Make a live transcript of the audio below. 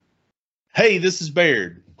Hey, this is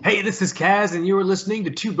Baird. Hey, this is Kaz, and you are listening to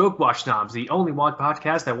Two Broke Watch Snobs, the only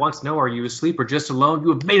podcast that wants to know, are you asleep or just alone? You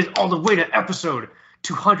have made it all the way to episode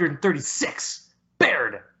 236.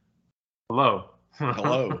 Baird. Hello.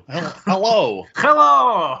 Hello. Hello.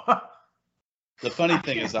 Hello. The funny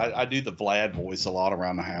thing is, I do the Vlad voice a lot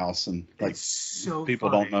around the house, and like so people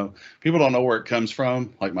funny. don't know where it comes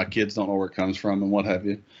from. Like my kids don't know where it comes from, and what have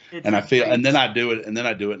you. It's and I feel, and then I do it, and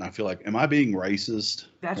I feel like, am I being racist?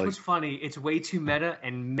 That's like, what's funny. It's way too meta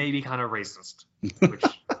and maybe kind of racist. Which...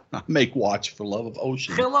 I make watch for love of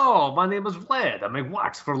ocean. Hello, my name is Vlad. I make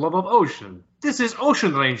watch for love of ocean. This is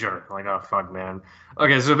Ocean Ranger. Like, oh fuck, man.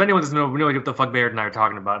 Okay, so if anyone doesn't know what the fuck Baird and I are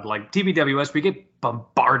talking about, like TBWS, we get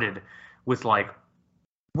bombarded with like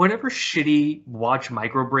whatever shitty watch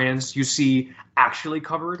micro brands you see actually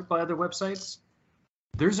covered by other websites.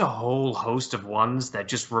 There's a whole host of ones that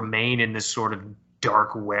just remain in this sort of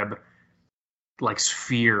dark web like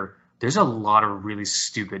sphere. There's a lot of really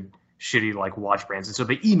stupid shitty like watch brands, and so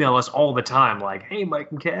they email us all the time like, hey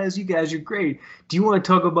Mike and Kaz, you guys are great, do you want to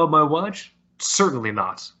talk about my watch? Certainly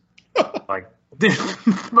not. Like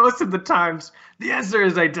most of the times the answer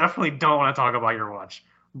is I definitely don't want to talk about your watch,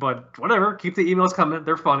 but whatever, keep the emails coming,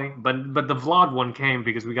 they're funny. But the vlog one came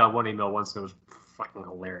because we got one email once and it was fucking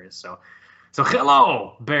hilarious. So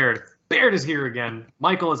hello, Baird is here again.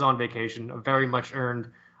 Michael is on vacation, a very much earned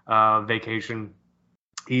vacation.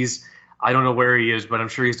 I don't know where he is, but I'm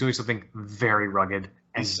sure he's doing something very rugged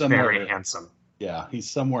and very handsome. Yeah, he's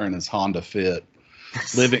somewhere in his Honda Fit,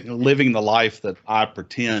 living the life that I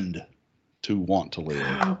pretend to want to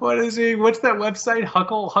live. What is he? What's that website?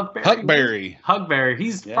 Huckberry. Huckberry.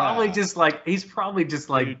 He's probably just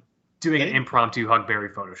like doing an impromptu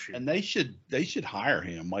Huckberry photo shoot. And they should hire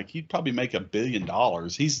him. Like, he'd probably make $1 billion.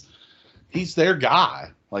 He's their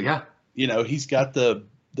guy. Like, yeah. You know, he's got the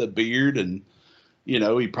beard, and you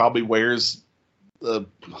know, he probably wears the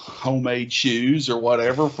homemade shoes or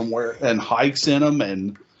whatever and hikes in them,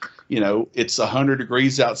 and you know, it's 100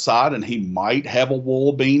 degrees outside and he might have a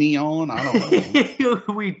wool beanie on. I don't know.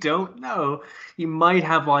 We don't know. He might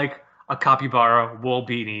have like a capybara wool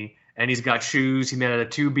beanie, and he's got shoes he made out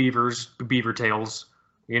of two beaver tails.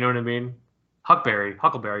 You know what I mean? Huckberry.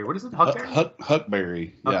 What is it? Huckberry?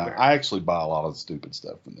 Huckberry. Yeah, I actually buy a lot of stupid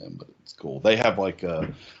stuff from them, but it's cool. They have like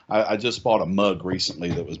I just bought a mug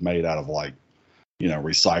recently that was made out of like, you know,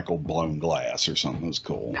 recycled blown glass or something. It was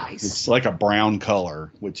cool. Nice. It's like a brown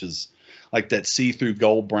color, which is like that see-through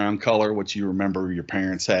gold brown color, which you remember your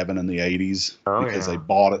parents having in the 80s because they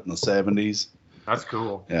bought it in the 70s. That's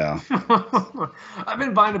cool. Yeah. I've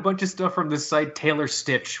been buying a bunch of stuff from this site, Taylor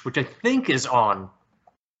Stitch, which I think is on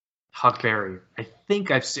Huckberry. I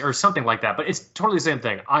think I've seen, or something like that, but it's totally the same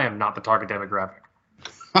thing. I am not the target demographic.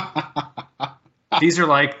 These are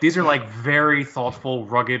like very thoughtful,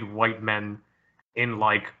 rugged white men in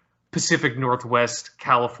like Pacific Northwest,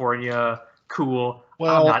 California, cool.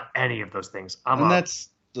 Well, I'm not any of those things. That's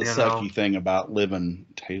the sucky thing about living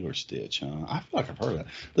Taylor Stitch. Huh? I feel like I've heard of that.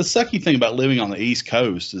 The sucky thing about living on the East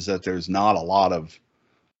Coast is that there's not a lot of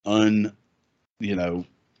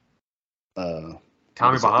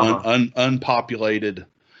unpopulated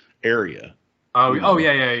area. Yeah.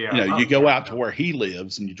 You know, you go out to where he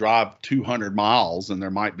lives and you drive 200 miles and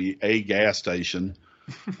there might be a gas station,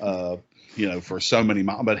 you know, for so many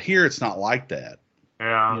miles. But here it's not like that.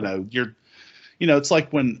 Yeah. You know, it's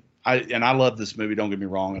like when I love this movie, don't get me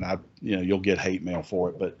wrong, and you'll get hate mail for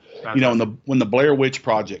it. But, when the Blair Witch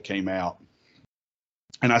Project came out,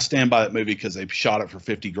 and I stand by that movie because they shot it for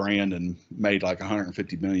 $50,000 and made like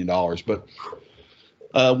 $150 million.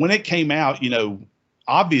 But when it came out, you know,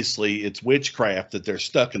 obviously it's witchcraft that they're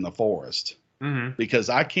stuck in the forest, because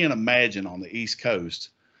I can't imagine on the East Coast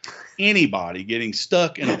anybody getting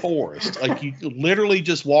stuck in a forest. Like, you literally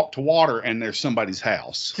just walk to water and there's somebody's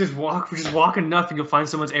house. Just walk enough and you'll find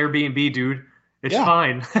someone's Airbnb, dude. It's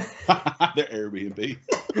fine. Their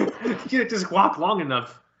Airbnb. You just walk long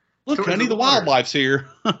enough. Look, honey, the wildlife's here.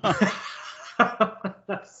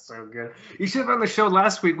 That's so good. You should have been on the show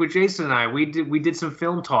last week with Jason and I. We did some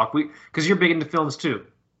film talk. Because you're big into films too.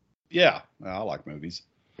 Yeah, I like movies.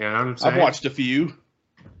 Yeah, you know what I'm saying? I've watched a few.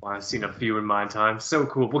 Well, I've seen a few in my time. So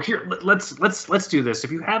cool. Well, here, let's do this.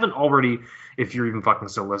 If you haven't already, if you're even fucking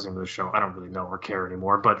still listening to the show, I don't really know or care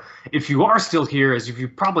anymore. But if you are still here, as if you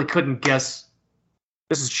probably couldn't guess,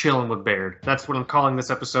 this is Chilling with Baird. That's what I'm calling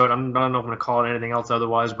this episode. I don't know if I'm going to call it anything else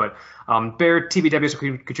otherwise, but Baird, TBW is a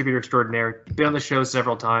contributor extraordinaire. Been on the show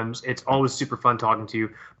several times. It's always super fun talking to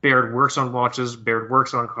you. Baird works on watches. Baird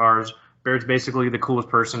works on cars. Baird's basically the coolest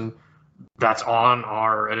person that's on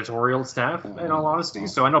our editorial staff, in all honesty.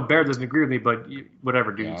 So I know Bear doesn't agree with me, but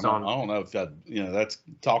whatever, dude. Yeah, It's I on. don't know if that, that's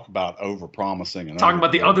talk about over promising and Talking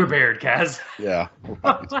about the other Baird, Kaz. Yeah.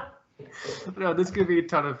 Right. No, this could be a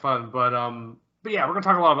ton of fun, but yeah, we're gonna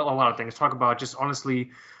talk a lot of things. Talk about just honestly,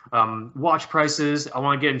 watch prices. I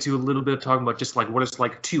want to get into a little bit of talking about just like what it's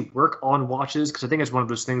like to work on watches, because I think it's one of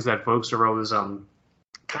those things that folks are always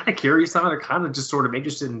kind of curious on, or kind of just sort of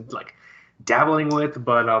interested in like dabbling with.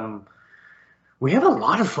 But we have a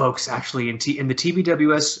lot of folks actually in the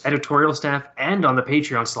TBWS editorial staff and on the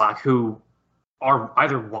Patreon Slack who are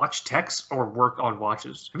either watch techs or work on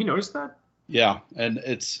watches. Have you noticed that? Yeah, and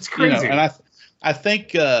it's crazy. And I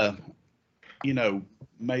think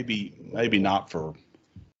maybe not for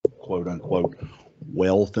quote unquote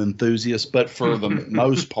wealth enthusiasts, but for the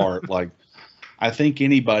most part, like I think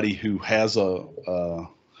anybody who's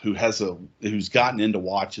gotten into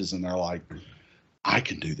watches and they're like, I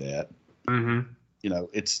can do that. Mm-hmm.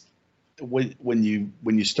 It's when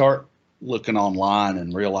you start looking online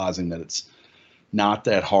and realizing that it's not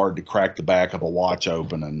that hard to crack the back of a watch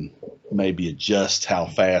open and maybe adjust how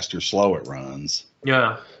fast or slow it runs.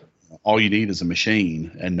 Yeah. All you need is a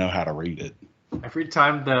machine and know how to read it. Every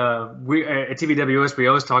time we at TBWS, we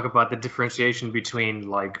always talk about the differentiation between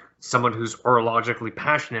like someone who's orologically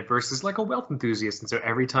passionate versus like a wealth enthusiast. And so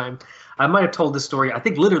every time, I might have told this story, I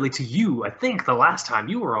think literally to you, I think the last time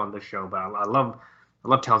you were on the show, but I love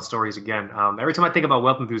telling stories again. Every time I think about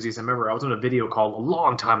wealth enthusiasts, I remember I was on a video call a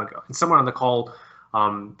long time ago, and someone on the call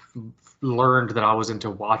learned that I was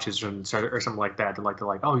into watches or something like that. They're like,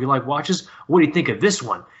 oh, you like watches? What do you think of this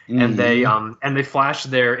one? Mm-hmm. And they flashed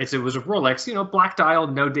it was a Rolex, black dial,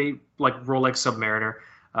 no date, like Rolex Submariner,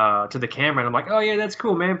 to the camera. And I'm like, oh yeah, that's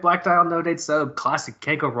cool, man. Black dial, no date sub, classic,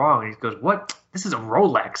 can't go wrong. And he goes, what? This is a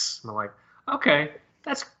Rolex. And I'm like, okay.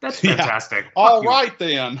 That's fantastic. Yeah. All right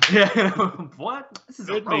then. Yeah. What? This is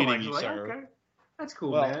good a Rolex. meeting you, like, sir. Okay. That's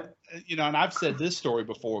cool, well, man. And I've said this story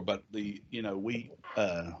before, but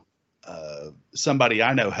somebody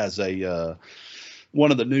I know has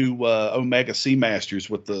one of the new Omega Seamasters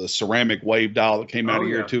with the ceramic wave dial that came out a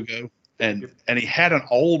year or two ago. And he had an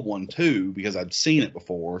old one too, because I'd seen it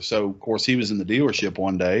before. So of course he was in the dealership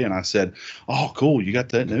one day and I said, oh, cool, you got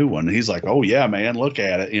that new one. And he's like, oh yeah, man, look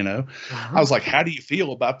at it. I was like, how do you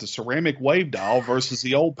feel about the ceramic wave dial versus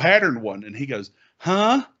the old patterned one? And he goes,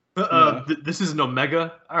 huh? This is an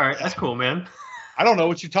Omega. All right, that's cool, man. I don't know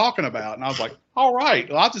what you're talking about. And I was like, all right,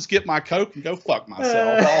 well, I'll just get my Coke and go fuck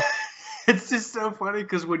myself. It's just so funny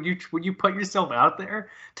because when you put yourself out there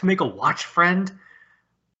to make a watch friend,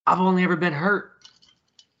 I've only ever been hurt.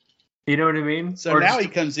 You know what I mean? So now he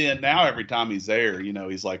comes in. Now every time he's there,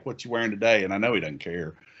 he's like, what you wearing today? And I know he doesn't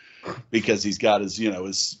care because he's got his,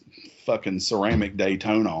 his fucking ceramic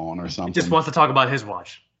Daytona on or something. He just wants to talk about his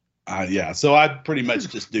watch. Yeah. So I pretty much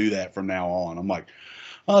just do that from now on. I'm like,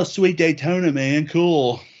 oh, sweet Daytona, man.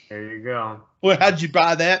 Cool. There you go. Well, how'd you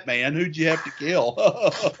buy that, man? Who'd you have to kill?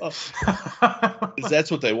 Because that's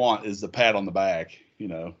what they want, is the pat on the back,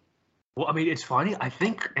 Well, I mean, it's funny. I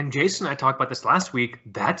think, and Jason and I talked about this last week,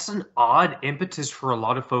 that's an odd impetus for a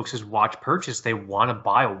lot of folks' watch purchase. They want to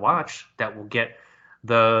buy a watch that will get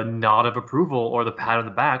the nod of approval or the pat on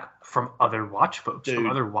the back from other watch folks, from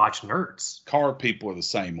other watch nerds. Car people are the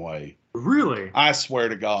same way. Really? I swear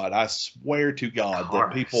to God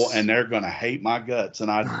that people, and they're going to hate my guts.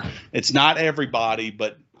 And it's not everybody,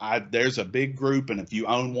 but there's a big group. And if you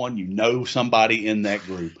own one, somebody in that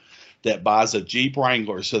group that buys a Jeep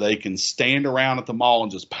Wrangler so they can stand around at the mall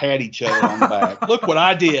and just pat each other on the back. Look what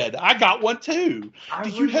I did. I got one too. Do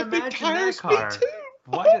you have big tires? Me too.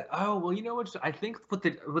 Well, you know what? I think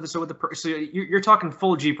so you're talking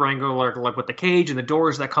full Jeep Wrangler, like with the cage and the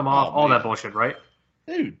doors that come off, all that bullshit, right?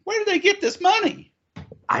 Dude, where do they get this money?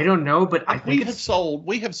 I don't know, but I think we have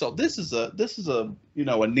sold. This is a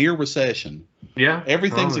a near recession. Yeah,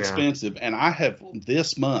 everything's expensive, and I have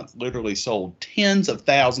this month literally sold tens of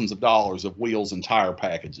thousands of dollars of wheels and tire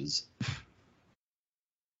packages.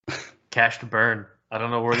 Cash to burn. I don't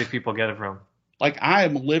know where these people get it from. Like, I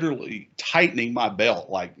am literally tightening my belt.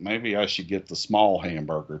 Like, maybe I should get the small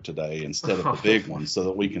hamburger today instead of the big one so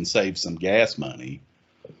that we can save some gas money.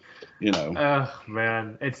 Oh,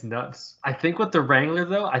 man, it's nuts. I think with the Wrangler,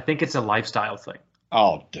 though, I think it's a lifestyle thing.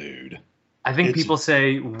 Oh, dude. I think people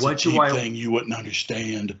say, what do I... thing you wouldn't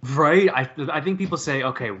understand. Right? I think people say,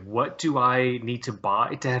 okay, what do I need to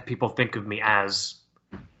buy to have people think of me as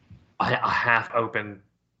a half-open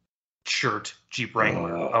shirt Jeep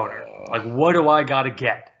Wrangler owner? Like, what do I got to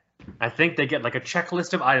get? I think they get like a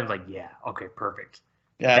checklist of items like, yeah, okay, perfect.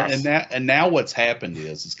 Yeah, and now what's happened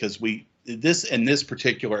is because in this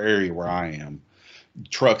particular area where I am,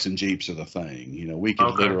 trucks and Jeeps are the thing. You know, we could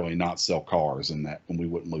Okay. literally not sell cars and we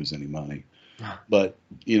wouldn't lose any money. But,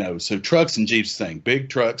 you know, so trucks and Jeeps thing, big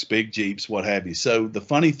trucks, big Jeeps, what have you. So the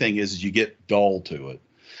funny thing is you get dull to it.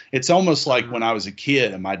 It's almost like when I was a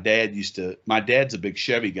kid and my dad's a big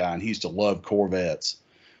Chevy guy and he used to love Corvettes.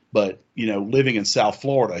 But, you know, living in South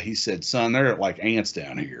Florida, he said, son, they're like ants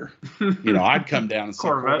down here. You know, I'd come down and see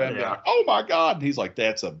Corvette and be like, oh my God. And he's like,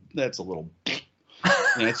 that's a little,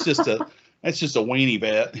 and it's just a weenie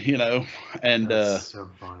vet, you know, and so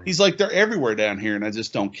funny. He's like, they're everywhere down here, and I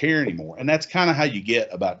just don't care anymore. And that's kind of how you get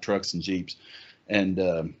about trucks and Jeeps.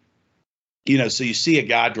 And, you know, so you see a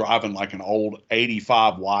guy driving like an old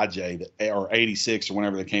 85 YJ or 86 or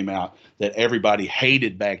whenever they came out that everybody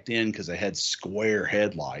hated back then because they had square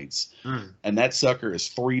headlights. And that sucker is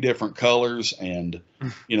 3 different colors and,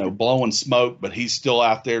 you know, blowing smoke, but he's still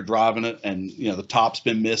out there driving it. And, you know, the top's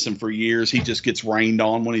been missing for years. He just gets rained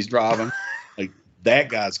on when he's driving. Like, that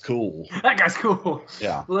guy's cool. That guy's cool.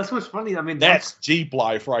 Yeah. Well, that's what's funny. I mean, that's Jeep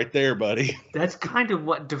life right there, buddy. That's kind of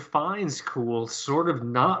what defines cool, sort of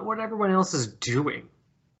not what everyone else is doing.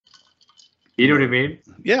 You know what I mean?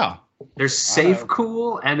 Yeah. There's safe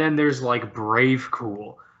cool, and then there's like brave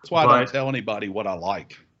cool. That's why I don't tell anybody what I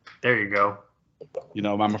like. There you go. You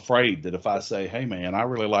know, I'm afraid that if I say, hey, man, I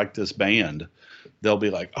really like this band, they'll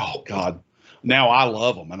be like, oh, God. Now I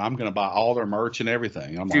love them, and I'm going to buy all their merch and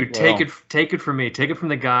everything. I'm Dude, take it from me. Take it from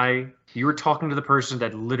the guy. You were talking to the person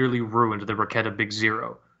that literally ruined the Raketa Big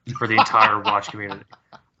Zero for the entire watch community.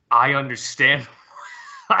 I understand.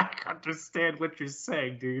 I understand what you're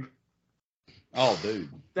saying, dude. Oh, dude.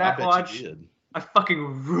 That watch. I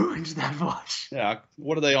fucking ruined that watch. Yeah.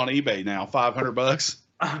 What are they on eBay now? $500?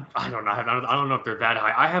 I don't know. I don't know if they're that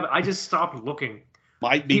high. I just stopped looking.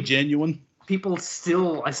 Might be genuine. I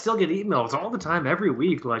still get emails all the time, every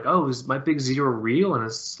week, like, oh, is my Big Zero real? And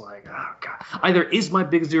it's like, oh, God. Either is my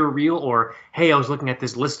Big Zero real or, hey, I was looking at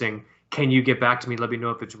this listing. Can you get back to me? Let me know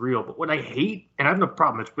if it's real. But what I hate, and I have no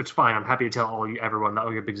problem, it's fine. I'm happy to tell everyone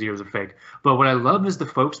that your Big Zeros are fake. But what I love is the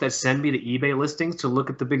folks that send me the eBay listings to look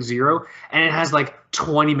at the Big Zero, and it has like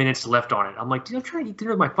 20 minutes left on it. I'm like, dude, I'm trying to eat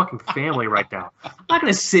dinner with my fucking family right now. I'm not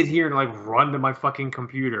going to sit here and like run to my fucking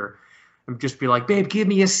computer and just be like, babe, give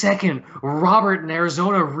me a second. Robert in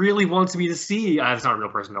Arizona really wants me to see. That's not a real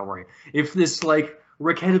person, don't worry. If this like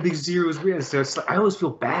Raketa Big Zero is real, so it's like, I always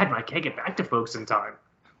feel bad when I can't get back to folks in time.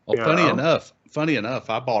 Well, funny enough,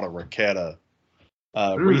 I bought a Raketa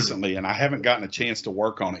recently, and I haven't gotten a chance to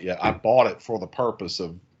work on it yet. I bought it for the purpose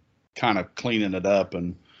of kind of cleaning it up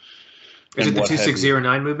and. Is it the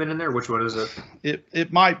 2609 movement in there? Which one is it?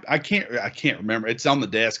 It might. I can't remember. It's on the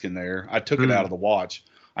desk in there. I took it out of the watch.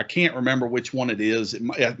 I can't remember which one it is.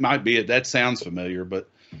 It might be it. That sounds familiar, but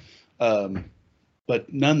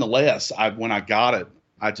nonetheless, when I got it,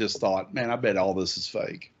 I just thought, man, I bet all this is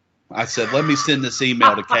fake. I said, let me send this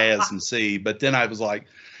email to Kaz and see. But then I was like,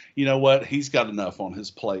 you know what? He's got enough on his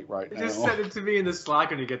plate right now. Just send it to me in the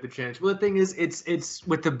Slack when you get the chance. Well, the thing is, it's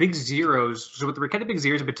with the Big Zeros. So with the Raketa Big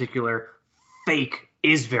Zeros in particular, fake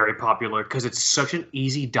is very popular because it's such an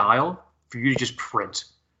easy dial for you to just print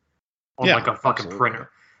on like a fucking printer.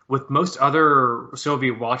 With most other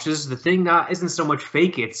Soviet watches, the thing isn't so much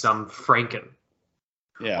fake; it's Franken.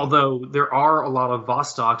 Yeah. Although there are a lot of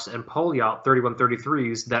Vostoks and Polyot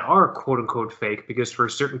 3133s that are quote unquote fake because for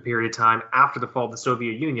a certain period of time after the fall of the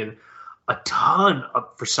Soviet Union, a ton of,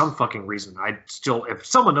 for some fucking reason, if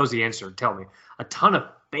someone knows the answer, tell me, a ton of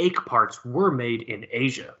fake parts were made in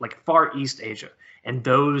Asia, like Far East Asia, and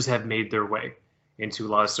those have made their way into a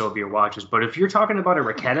lot of Soviet watches. But if you're talking about a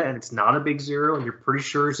Raketa and it's not a Big Zero and you're pretty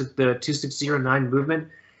sure it's the 2609 movement,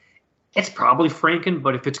 it's probably Franken,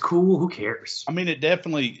 but if it's cool, who cares? I mean, it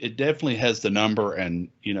definitely has the number and,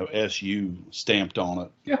 you know, SU stamped on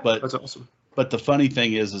it. Yeah, but that's awesome. But the funny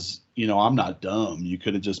thing is, you know, I'm not dumb. You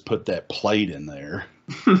could have just put that plate in there.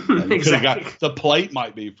 Exactly. The plate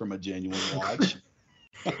might be from a genuine watch.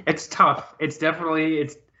 It's tough. It's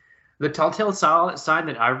the telltale sign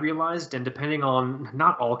that I realized, and depending on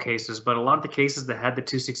not all cases, but a lot of the cases that had the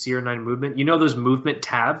 2609 movement, you know, those movement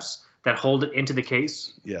tabs that hold it into the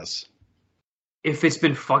case? Yes. If it's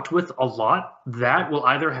been fucked with a lot, that will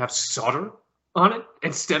either have solder on it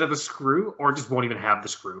instead of a screw, or just won't even have the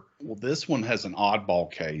screw. Well, this one has an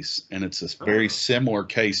oddball case, and it's a very similar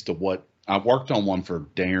case to what I worked on one for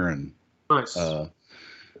Darren. Nice. A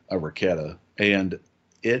Raketa, and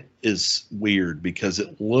it is weird because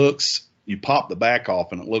you pop the back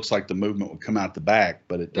off, and it looks like the movement would come out the back,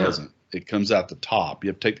 but it doesn't. It comes out the top. You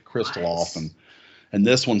have to take the crystal off, and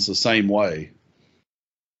this one's the same way.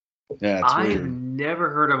 Yeah, it's weird. never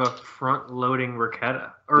heard of a front-loading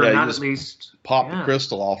Raketa, or Yeah, not at least. Pop the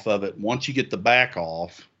crystal off of it. Once you get the back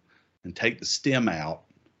off and take the stem out,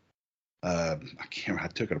 I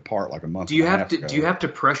took it apart like a month. Do you have to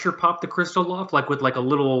pressure pop the crystal off, like with like a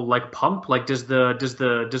little like pump? Like does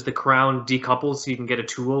the crown decouple so you can get a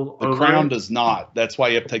tool? The crown does not. That's why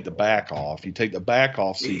you have to take the back off. You take the back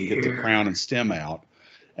off so you can get the crown and stem out,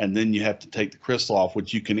 and then you have to take the crystal off,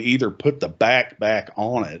 which you can either put the back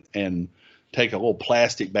on it and take a little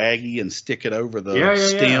plastic baggie and stick it over the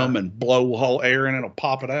stem and blow whole air in it, it'll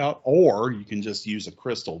pop it out, or you can just use a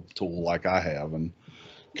crystal tool like I have and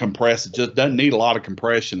compress it. Just doesn't need a lot of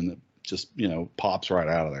compression, and it just pops right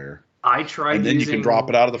out of there. I tried, and then you can drop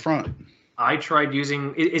it out of the front. I tried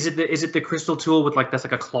using. Is it the crystal tool with that's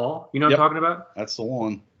like a claw? You know what I'm talking about? That's the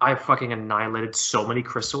one. I fucking annihilated so many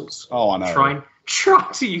crystals. Oh, I know.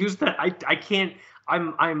 Trying to use that. I can't.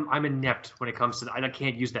 I'm inept when it comes to that. I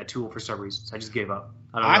can't use that tool for some reasons. I just gave up.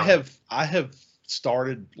 I have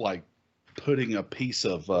started like putting a piece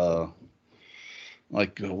of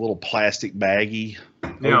like a little plastic baggie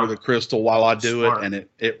over the crystal while I do it, and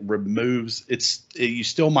it removes. You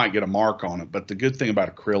still might get a mark on it, but the good thing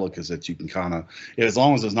about acrylic is that you can kind of, as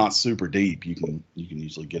long as it's not super deep, you can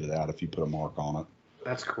usually get it out if you put a mark on it.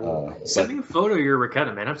 That's cool. Send me a photo of your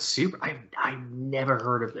Raketa, man. I've never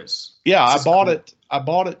heard of this. Yeah, I bought it. I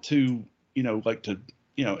bought it to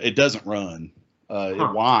it doesn't run.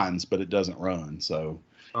 It whines, but it doesn't run. So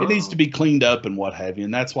it needs to be cleaned up and what have you.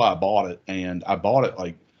 And that's why I bought it. And I bought it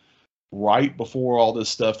like right before all this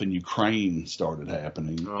stuff in Ukraine started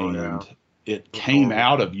happening. It came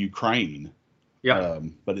out of Ukraine. Yeah.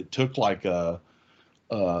 But it took like a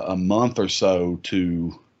month or so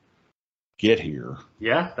to get here.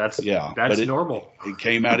 Yeah, that's normal. It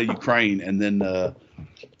came out of Ukraine, and then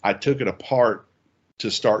I took it apart to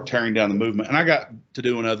start tearing down the movement, and I got to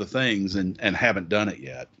doing other things and haven't done it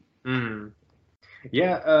yet.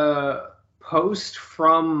 Yeah, post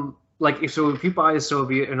from if you buy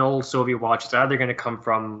an old Soviet watch, it's either going to come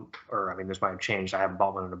from, or I mean, this might have changed. I haven't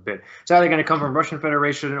bought one in a bit. It's either going to come from Russian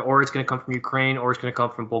Federation, or it's going to come from Ukraine, or it's going to come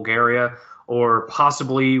from Bulgaria, or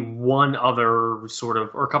possibly one other sort of,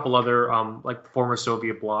 or a couple other former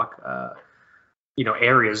Soviet bloc,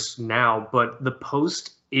 areas now. But the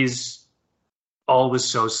post is always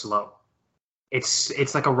so slow.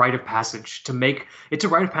 It's like a rite of passage to make. It's a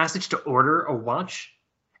rite of passage to order a watch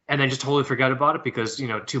and then just totally forget about it because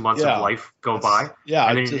 2 months of life go by. Yeah,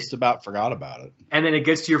 I just about forgot about it. And then it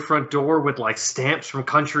gets to your front door with stamps from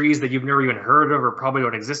countries that you've never even heard of or probably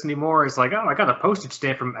don't exist anymore. It's like, oh, I got a postage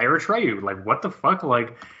stamp from Eritrea. Like, what the fuck?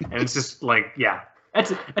 And it's just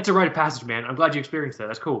that's a rite of passage, man. I'm glad you experienced that.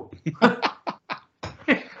 That's cool.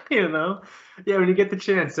 Yeah. When you get the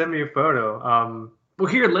chance, send me a photo. Well,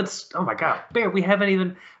 here, oh my God, Bear, we haven't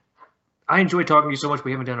even. I enjoy talking to you so much.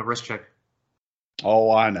 We haven't done a wrist check.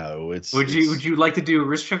 Oh, I know. Would you like to do a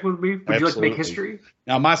wrist check with me? Would you like to make history?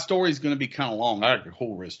 Now, my story's going to be kind of long. I got a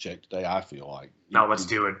whole wrist check today, I feel like. No, let's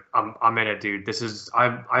do it. I'm in it, dude.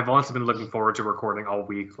 I've honestly been looking forward to recording all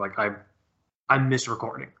week. I miss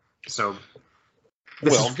recording. So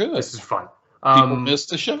good. This is fun. People miss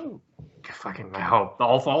the show. Fucking, I hope.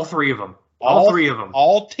 All three of them. All three of them.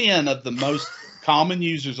 All 10 of the most common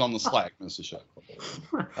users on the Slack miss the show.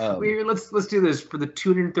 Let's do this for the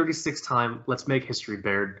 236th time. Let's make history,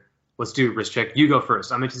 Baird. Let's do wrist check. You go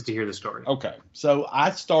first. I'm interested to hear the story. Okay, so I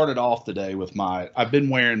started off the day with I've been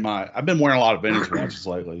wearing a lot of vintage watches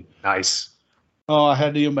lately. Nice. Oh, I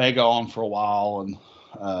had the Omega on for a while, and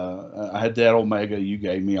I had that Omega you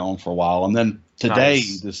gave me on for a while, and then today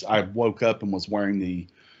I woke up and was wearing the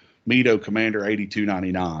Mito Commander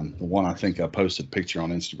 8299, the one I think I posted a picture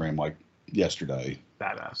on Instagram yesterday.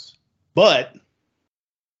 Badass. But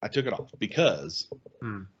I took it off because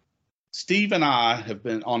Steve and I have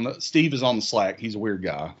been Steve is on the Slack. He's a weird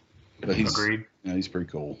guy, but Agreed. He's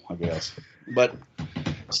pretty cool, I guess. But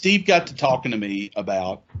Steve got to talking to me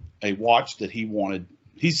about a watch that he wanted.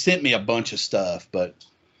 He sent me a bunch of stuff, but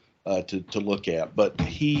to look at. But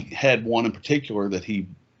he had one in particular that he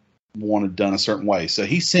wanted done a certain way. So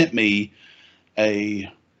he sent me a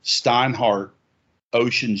Steinhardt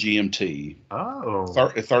Ocean GMT. Oh.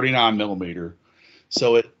 39 millimeter.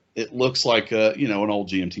 So it looks like an old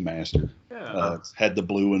GMT Master. Yeah. Had the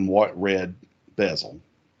blue and red bezel.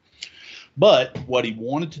 But what he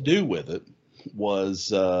wanted to do with it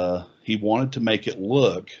was he wanted to make it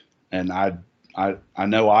look, and I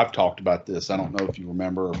know I've talked about this. I don't know if you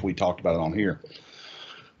remember if we talked about it on here.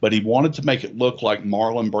 But he wanted to make it look like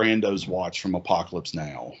Marlon Brando's watch from Apocalypse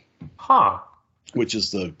Now. Huh. Which is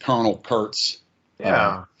the Colonel Kurtz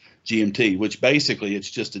GMT, which basically it's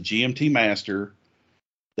just a GMT Master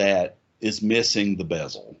that is missing the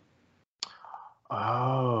bezel.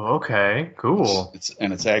 Oh, okay, cool.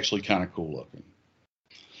 It's actually kind of cool looking.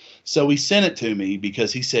 So he sent it to me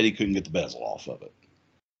because he said he couldn't get the bezel off of it.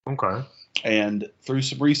 Okay. And through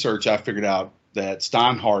some research, I figured out that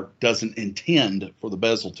Steinhardt doesn't intend for the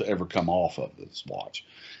bezel to ever come off of this watch.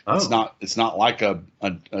 Oh. It's not like a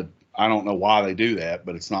I don't know why they do that,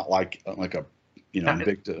 but it's not like a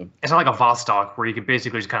Invicta. It's not like a Vostok where you can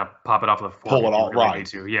basically just kind of pop it off the pull it off,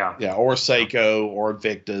 right? Yeah, yeah, or Seiko or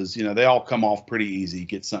Invictas. They all come off pretty easy.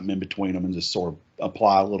 Get something in between them and just sort of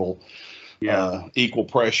apply a little equal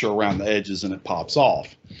pressure around the edges, and it pops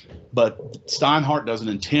off. But Steinhardt doesn't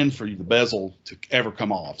intend for the bezel to ever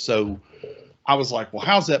come off. So I was like, well,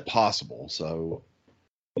 how's that possible? So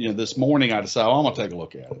this morning I decided, I'm going to take a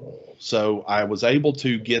look at it. So I was able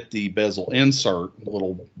to get the bezel insert, the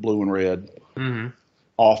little blue and red,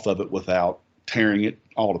 off of it without tearing it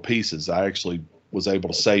all to pieces. I actually was able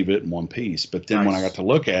to save it in one piece. But then when I got to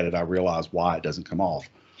look at it, I realized why it doesn't come off.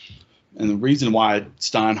 And the reason why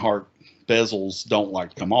Steinhardt bezels don't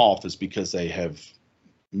like to come off is because they have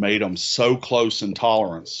made them so close in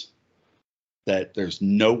tolerance that there's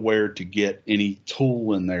nowhere to get any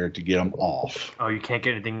tool in there to get them off. Oh, you can't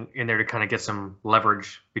get anything in there to kind of get some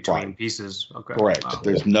leverage between pieces. Okay. Correct. Wow.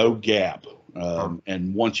 There's no gap.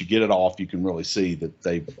 And once you get it off, you can really see that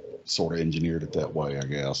they've sort of engineered it that way, I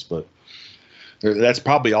guess. But that's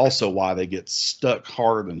probably also why they get stuck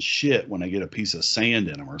harder than shit when they get a piece of sand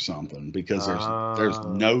in them or something, because there's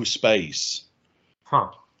no space. Huh.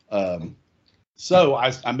 So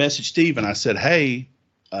I messaged Steve and I said, hey,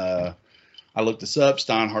 I looked this up.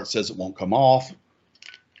 Steinhardt says it won't come off.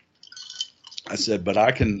 I said, but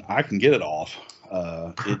I can get it off.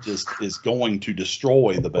 It just is going to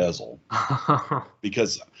destroy the bezel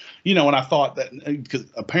because, and I thought that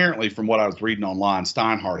because apparently from what I was reading online,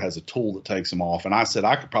 Steinhardt has a tool that takes them off. And I said,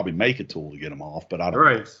 I could probably make a tool to get them off, but I don't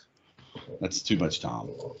know. That's too much time.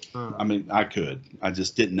 I mean, I could, I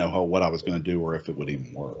just didn't know what I was going to do or if it would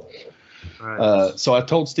even work. So I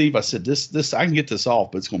told Steve, I said, this, I can get this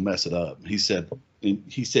off, but it's going to mess it up. He said,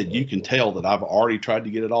 you can tell that I've already tried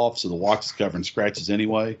to get it off. So the watch is covered in scratches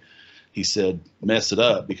anyway. He said, mess it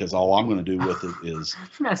up because all I'm going to do with it is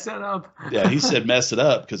mess it up. Yeah. He said, mess it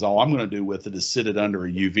up because all I'm going to do with it is sit it under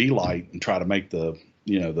a UV light and try to make the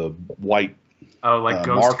white. Oh, like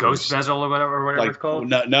ghost bezel or whatever it's called.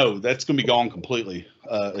 No, that's going to be gone completely.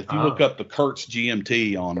 If you look up the Kurtz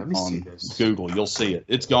GMT on Google, you'll see it.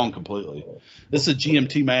 It's gone completely. This is a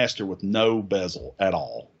GMT Master with no bezel at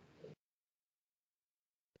all.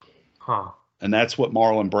 Huh. And that's what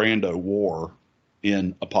Marlon Brando wore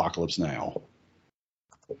in Apocalypse Now.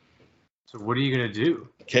 So what are you going to do?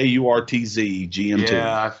 KURTZ GMT.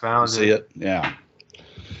 Yeah, I found it. See it? Yeah.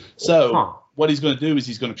 So what he's going to do is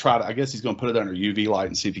he's going to try to, I guess he's going to put it under UV light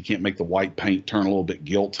and see if he can't make the white paint turn a little bit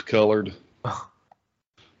gilt colored.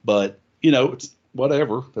 But, it's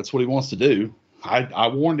whatever. That's what he wants to do. I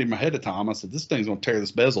warned him ahead of time. I said, this thing's going to tear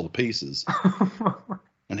this bezel to pieces.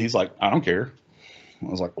 And he's like, I don't care. I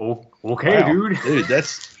was like, okay, wow, dude,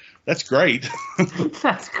 that's great.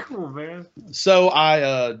 That's cool, man. So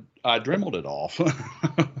I dremeled it off.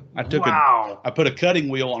 I put a cutting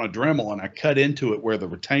wheel on a Dremel and I cut into it where the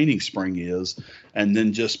retaining spring is, and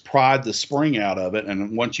then just pried the spring out of it.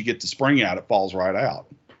 And once you get the spring out, it falls right out.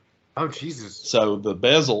 Oh, Jesus. So the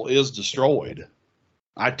bezel is destroyed.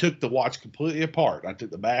 I took the watch completely apart. I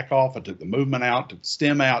took the back off. I took the movement out, took the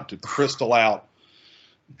stem out, took the crystal out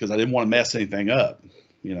because I didn't want to mess anything up.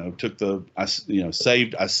 I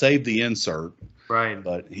saved the insert. Right.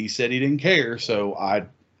 But he said he didn't care. So I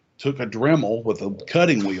took a Dremel with a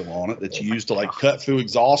cutting wheel on it that you use to cut through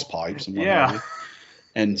exhaust pipes and whatnot.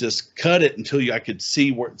 And just cut it until I could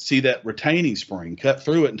see that retaining spring. Cut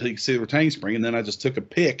through it until you could see the retaining spring, and then I just took a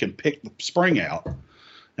pick and picked the spring out,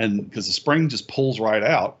 and because the spring just pulls right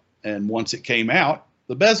out. And once it came out,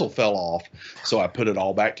 the bezel fell off. So I put it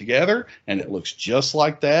all back together, and it looks just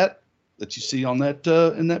like that you see on that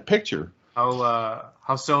in that picture. How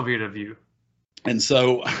Soviet of you. And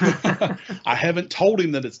so I haven't told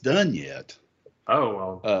him that it's done yet.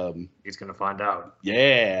 Oh, well, he's going to find out.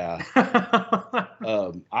 Yeah.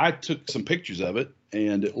 I took some pictures of it,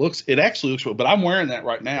 and it actually looks real, but I'm wearing that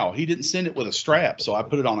right now. He didn't send it with a strap, so I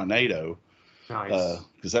put it on a NATO. Nice.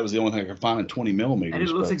 Because that was the only thing I could find in 20 millimeters. And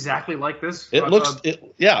it looks exactly like this? It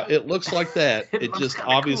looks like that. It just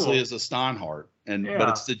obviously is a Steinhardt, but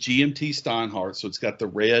it's the GMT Steinhardt, so it's got the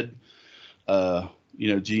red,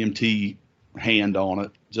 GMT hand on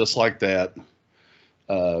it, just like that.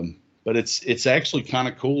 But it's actually kind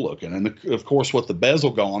of cool looking, and of course with the bezel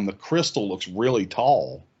gone, the crystal looks really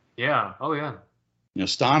tall. Yeah. Oh yeah.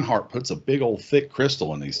 Steinhardt puts a big old thick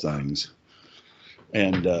crystal in these things,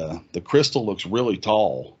 and the crystal looks really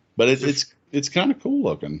tall, but it's kind of cool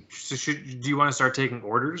looking. So do you want to start taking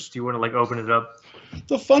orders? Do you want to like open it up?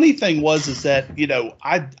 The funny thing is that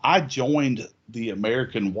I joined the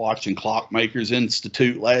American Watch and Clockmakers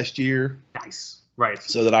Institute last year. Nice. Right.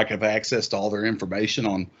 So that I could have access to all their information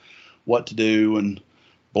on what to do and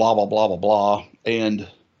blah, blah, blah, blah, blah. And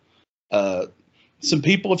some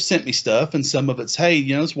people have sent me stuff, and some of it's, hey,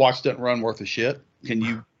 this watch doesn't run worth a shit. Can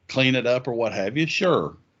you clean it up or what have you?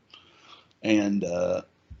 Sure. And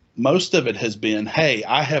most of it has been, hey,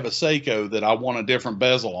 I have a Seiko that I want a different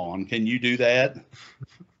bezel on. Can you do that?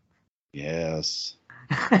 Yes.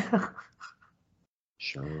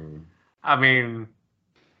 Sure. I mean,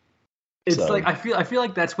 it's like I feel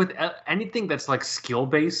like that's with anything that's like skill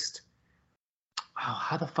based. Oh,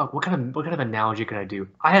 how the fuck? What kind of analogy can I do?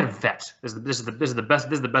 I had a vet. This is the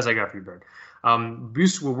best I got for you, Bird.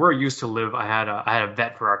 Where I used to live, I had a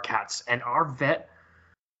vet for our cats, and our vet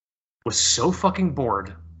was so fucking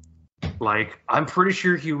bored. Like, I'm pretty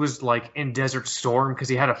sure he was like in Desert Storm because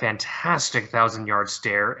he had a fantastic 1,000-yard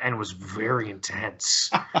stare and was very intense.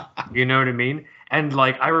 You know what I mean? And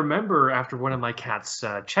like, I remember after one of my cat's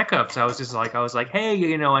checkups, I was like,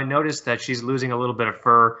 hey, I noticed that she's losing a little bit of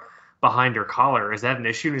fur behind her collar. Is that an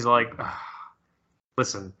issue? And he's like,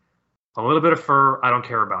 listen, a little bit of fur, I don't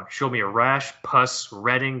care about. Show me a rash, pus,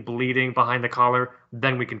 redding, bleeding behind the collar,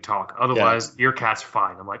 then we can talk. Otherwise, your cat's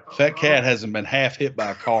fine. I'm like, Fat cat hasn't been half hit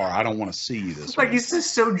by a car. I don't want to see you this way. Like, he's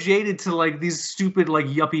just so jaded to like these stupid like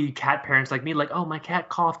yuppie cat parents like me. Like, oh, my cat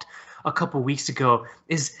coughed a couple weeks ago.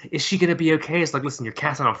 Is she gonna be okay? It's like, listen, your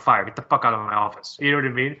cat's not on fire. Get the fuck out of my office. You know what I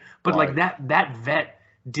mean? But right. Like that vet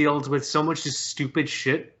deals with so much just stupid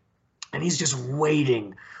shit, and he's just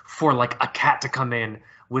waiting for like a cat to come in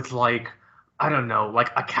with like, I don't know, like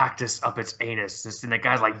a cactus up its anus. And the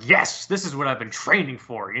guy's like, yes, this is what I've been training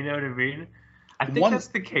for. You know what I mean? I think that's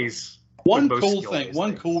the case. One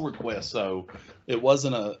cool request. So it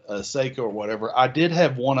wasn't a Seiko or whatever. I did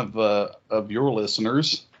have one of your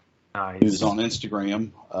listeners who's on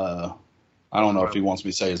Instagram. I don't know if he wants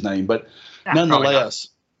me to say his name, but nonetheless,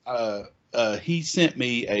 he sent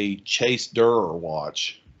me a Chase Durer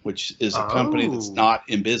watch, which is a company that's not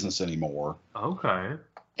in business anymore. Okay.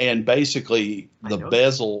 And basically the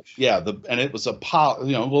bezel, and it was a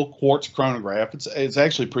little quartz chronograph. It's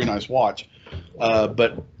actually a pretty nice watch,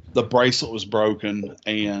 but the bracelet was broken,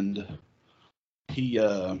 and he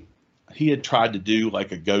had tried to do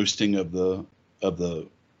like a ghosting of the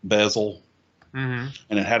bezel, and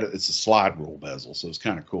it's a slide rule bezel, so it's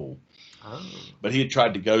kind of cool. Oh. But he had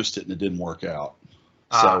tried to ghost it and it didn't work out.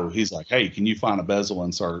 So he's like, hey, can you find a bezel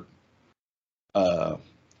insert?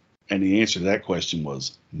 And the answer to that question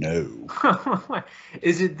was no.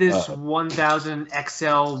 Is it this 1000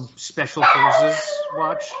 XL Special Forces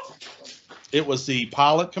watch? It was the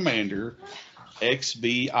Pilot Commander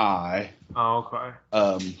XBI. Oh,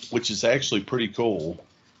 okay. Which is actually pretty cool.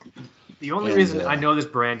 The only reason I know this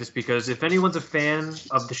brand is because if anyone's a fan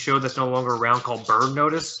of the show that's no longer around called Burn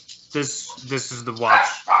Notice, this is the watch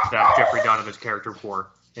that Jeffrey Donovan's character wore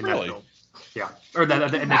in that film. Yeah, or in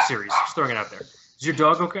that series. Just throwing it out there. Is your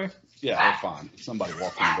dog okay? Yeah, they're fine. Somebody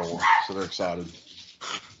walked in the door, so they're excited.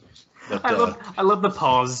 But, I love the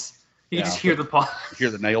pause. You can just hear the pause. Hear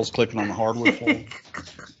the nails clicking on the hardwood floor.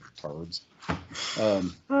 Turds.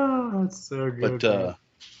 That's so good. But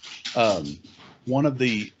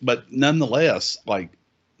but nonetheless, like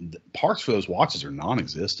parts for those watches are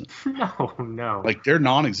non-existent. No. Like they're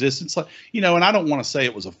non-existent. It's like, and I don't want to say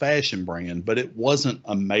it was a fashion brand, but it wasn't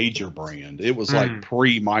a major brand. It was like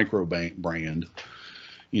pre-micro brand,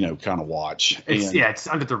 kind of watch. It's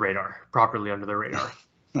under the radar, properly under the radar.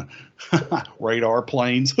 Radar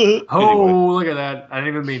planes. Anyway. Look at that. I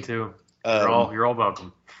didn't even mean to. You're all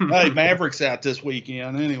welcome. Hey, Maverick's out this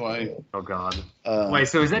weekend anyway. Oh God. Wait,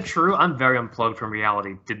 so is that true? I'm very unplugged from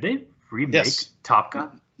reality. Did they remake Top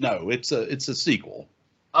Gun? No, it's a sequel.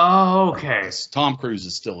 Oh, okay. Tom Cruise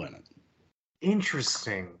is still in it.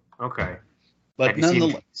 Interesting. Okay. But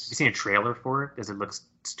nonetheless, have you seen a trailer for it? Does it look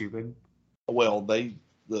stupid? Well, the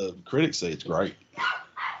critics say it's great.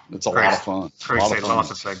 It's a lot of fun. Critics say lots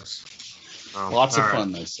of things. Lots of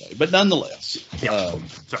fun, they say. But nonetheless,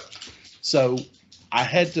 so I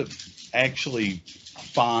had to actually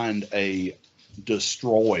find a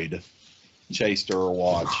destroyed Chase Durer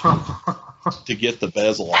watch to get the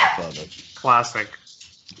bezel off of it. Classic.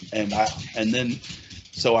 And then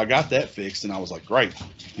I got that fixed, and I was like, great.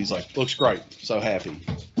 He's like, looks great. So happy.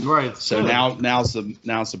 Right. So now's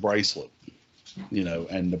the bracelet,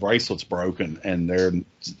 and the bracelet's broken, and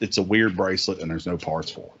it's a weird bracelet, and there's no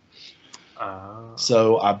parts for it.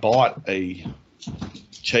 So I bought a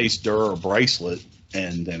Chase Durr bracelet,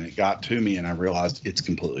 and then it got to me, and I realized it's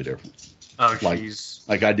completely different. Oh, jeez.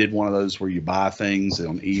 Like I did one of those where you buy things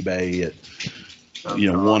on eBay at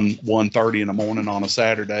 1:30 in the morning on a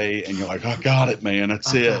Saturday, and you're like, I got it, man,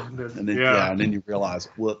 that's it. And then and then you realize,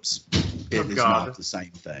 whoops, it is not the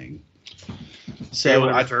same thing. So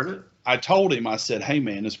I told him, I said, hey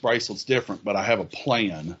man, this bracelet's different, but I have a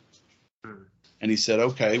plan. And he said,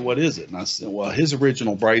 okay, what is it? And I said, well, his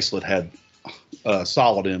original bracelet had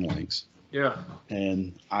solid end links. Yeah.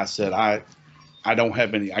 And I said, I don't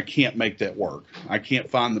have any, I can't make that work. I can't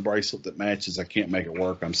find the bracelet that matches. I can't make it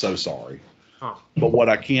work. I'm so sorry. Huh. But what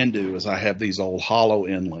I can do is I have these old hollow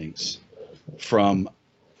end links from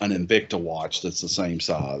an Invicta watch that's the same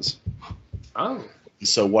size. Oh.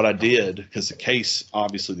 So what I did, because the case,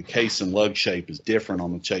 obviously the case and lug shape is different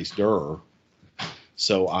on the Chase Durr.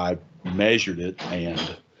 So I measured it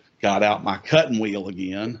and got out my cutting wheel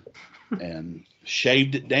again and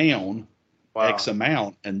shaved it down X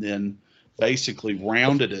amount, and then basically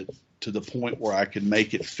rounded it to the point where I could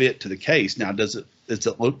make it fit to the case. Now, does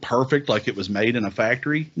it look perfect like it was made in a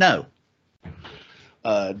factory? No.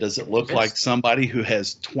 Does it look like somebody who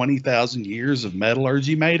has 20,000 years of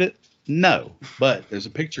metallurgy made it? No. But there's a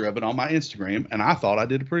picture of it on my Instagram, and I thought I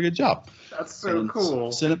did a pretty good job. That's so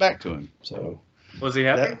cool. Sent it back to him. So was he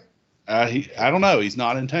happy? I don't know. He's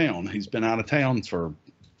not in town. He's been out of town for,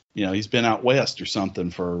 he's been out west or something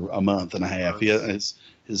for a month and a half.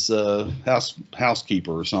 His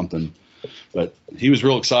housekeeper or something. But he was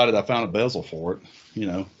real excited. I found a bezel for it.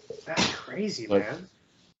 That's crazy, man.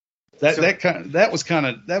 That was kind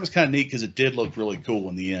of neat because it did look really cool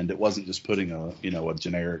in the end. It wasn't just putting a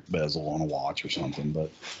generic bezel on a watch or something,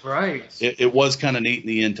 but it was kind of neat in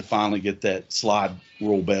the end to finally get that slide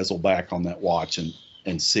rule bezel back on that watch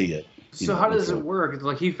and see it. So how does it work?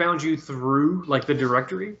 Like he found you through like the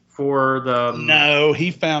directory for the? No,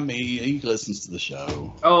 he found me. He listens to the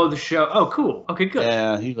show. Oh, the show. Oh, cool. Okay, good.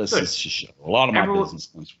 Yeah, he listens to the show. A lot of my business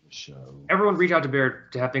comes from the show. Everyone reach out to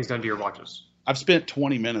Baird to have things done to your watches. I've spent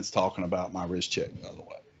 20 minutes talking about my wrist check, by the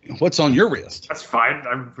way. What's on your wrist? That's fine.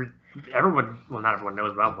 Not everyone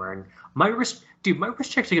knows what I'm wearing. My wrist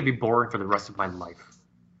checks are gonna be boring for the rest of my life.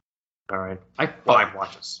 All right, I have 5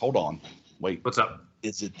 watches. Hold on, wait. What's up?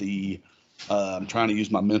 Is it the? I'm trying to use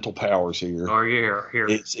my mental powers here. Oh, yeah, here.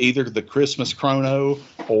 It's either the Christmas Chrono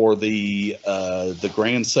or the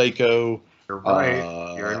Grand Seiko. You're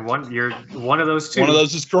right. You're in one. You're one of those two. One of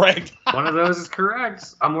those is correct. One of those is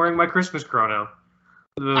correct. I'm wearing my Christmas Chrono.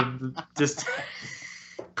 Just.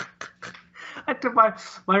 I took my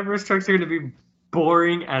wrist checks are going to be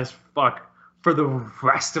boring as fuck for the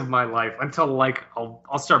rest of my life until like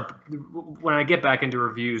I'll start when I get back into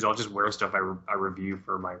reviews. I'll just wear stuff I review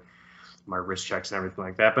for my wrist checks and everything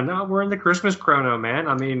like that. But now we're in the Christmas Chrono, man.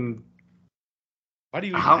 I mean, why do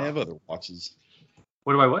you even have other watches?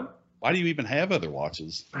 What do I what? Why do you even have other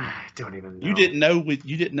watches? I don't even know. You didn't know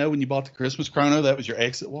when you bought the Christmas Chrono that was your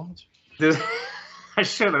exit watch? I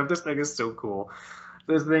should have. This thing is so cool.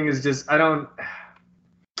 This thing is just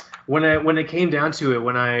when it came down to it,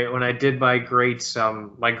 when I did my great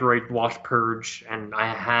watch purge and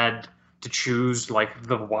I had to choose like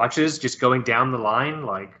the watches just going down the line,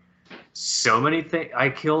 like so many things, I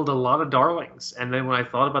killed a lot of darlings. And then when I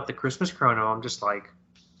thought about the Christmas Chrono, I'm just like,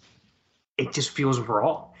 it just feels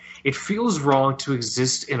wrong. It feels wrong to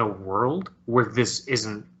exist in a world where this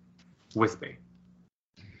isn't with me.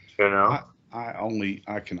 You know?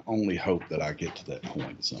 I can only hope that I get to that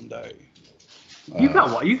point someday. You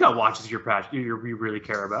got watches you really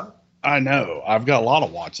care about. I know. I've got a lot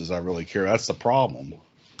of watches I really care. That's the problem.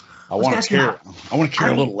 I want to care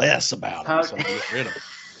a little less about them, so I can get rid of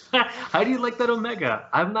them. How do you like that Omega?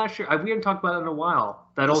 I'm not sure. We haven't talked about it in a while.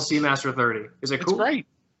 That old Seamaster 30. Is it cool? It's great.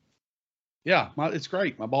 Yeah, it's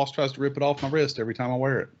great. My boss tries to rip it off my wrist every time I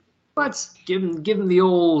wear it. Let's give him the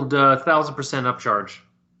old 1,000% upcharge.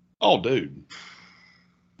 Oh, dude,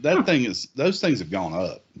 those things have gone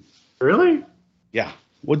up. Really? Yeah.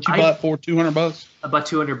 What'd you buy it for? $200? About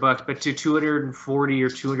 $200, but to $240 or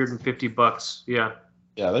 $250. Yeah.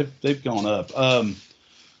 Yeah, they've gone up. I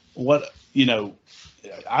wear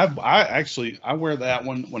that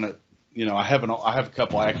one when I have a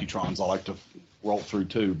couple of Accutrons I like to roll through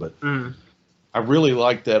too, but I really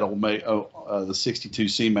like that the 62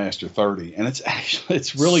 Seamaster 30, and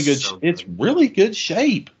it's really good. It's really good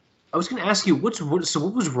shape. I was going to ask you what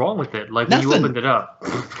was wrong with it? Like when you opened it up?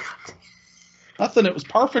 Nothing. It was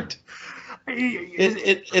perfect.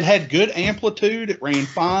 It had good amplitude. It ran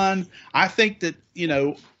fine. I think that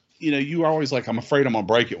you were always like, I'm afraid I'm gonna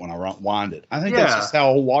break it when I wind it. I think that's just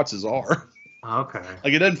how old watches are. Okay.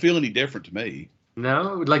 Like, it doesn't feel any different to me.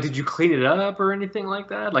 No, like, did you clean it up or anything like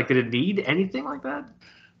that? Like, did it need anything like that?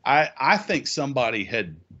 I think somebody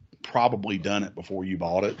had probably done it before you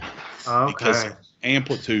bought it because Okay.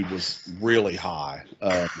 amplitude was really high.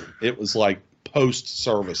 It was like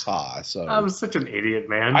post-service high. So I'm such an idiot,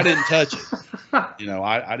 man. I didn't touch it.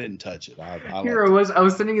 I didn't touch it. Here I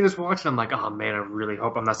was sending you this watch, and I'm like, oh man, I really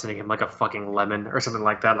hope I'm not sending him like a fucking lemon or something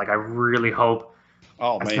like that. Like, I really hope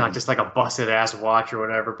Oh it's man, not just like a busted ass watch or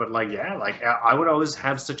whatever. But like, yeah, like I would always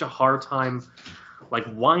have such a hard time like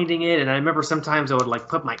winding it, and I remember sometimes I would like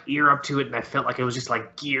put my ear up to it, and I felt like it was just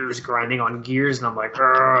like gears grinding on gears, and I'm like,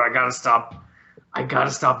 I gotta stop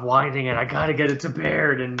winding it. I gotta get it to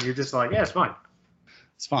Baird, and you're just like, yeah, it's fine.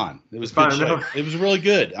 it's fine. It was Fine, good shape. It was really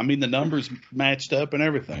good. I mean, the numbers matched up and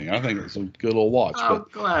everything. I think it was a good little watch. I'm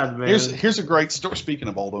But glad, man. here's a great story. Speaking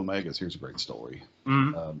of old Omegas, here's a great story.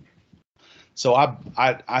 Mhm. So I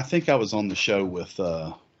think I was on the show with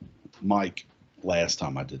Mike last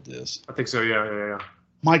time I did this. I think so. Yeah.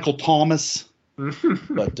 Michael Thomas, Yeah.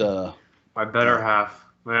 but My better half.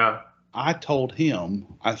 Yeah. I told him,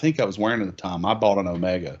 I think I was wearing at the time, I bought an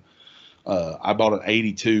Omega. I bought an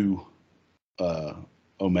 82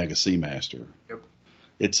 Omega Seamaster. Yep.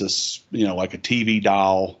 It's like a TV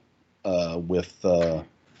dial with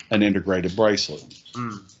an integrated bracelet.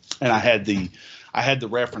 Mm. And I had the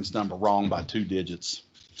reference number wrong by 2 digits.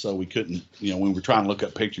 So we couldn't, when we were trying to look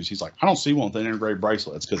up pictures, he's like, I don't see one with an integrated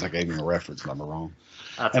bracelet. It's because I gave him a reference number wrong.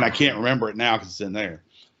 And I can't remember it now because it's in there.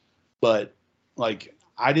 But like,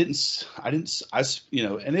 and it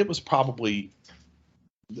was probably,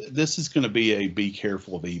 this is going to be a be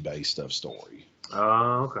careful of eBay stuff story.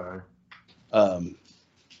 Oh, okay.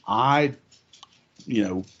 I,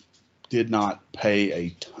 did not pay a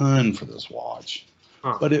ton for this watch,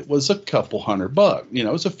 but it was a couple $100.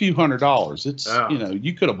 It's a few $100. It's,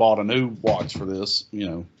 you could have bought a new watch for this,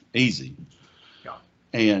 easy. Yeah.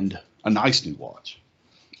 And a nice new watch.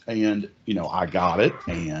 And, I got it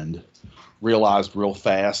and realized real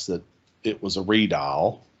fast that it was a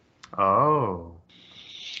redial. Oh.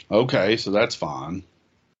 Okay, so that's fine.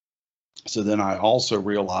 So then I also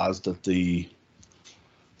realized that the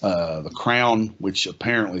crown, which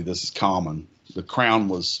apparently this is common, the crown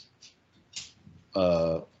was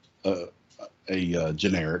a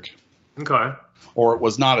generic. Okay. Or it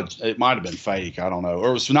was not it might have been fake. I don't know. Or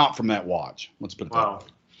it was not from that watch. Let's put it that way.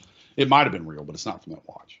 It might have been real, but it's not from that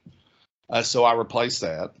watch. So I replaced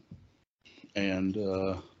that. And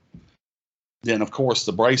then, of course,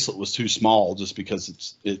 the bracelet was too small just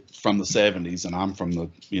because it's from the 70s and I'm from the,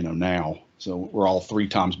 now. So we're all 3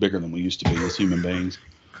 times bigger than we used to be as human beings.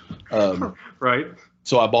 Right.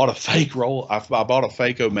 So I bought a fake I bought a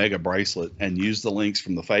fake Omega bracelet and used the links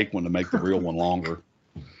from the fake one to make the real one longer.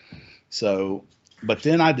 So, but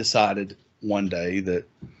then I decided one day that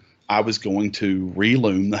I was going to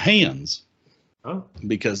relume the hands. Oh.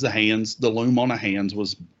 Because the loom on the hands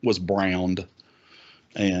was browned.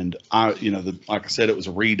 And I, like I said, it was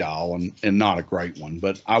a redial and not a great one,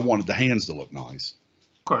 but I wanted the hands to look nice.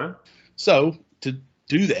 Okay. So to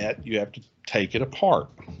do that, you have to take it apart.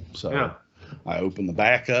 So yeah. I opened the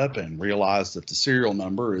back up and realized that the serial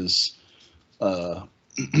number is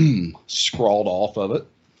scrawled off of it.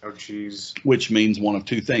 Oh, geez. Which means one of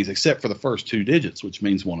 2 things, except for the first 2 digits, which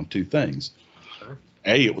means one of 2 things. Okay.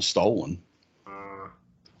 A, it was stolen.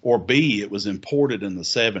 Or B, it was imported in the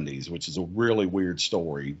 70s, which is a really weird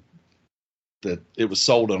story, that it was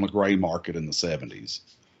sold on a gray market in the 70s.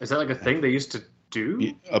 Is that like a thing they used to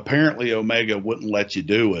do? Apparently, Omega wouldn't let you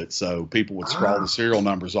do it, so people would scrawl the serial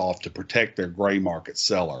numbers off to protect their gray market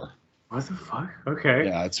seller. What the fuck? Okay.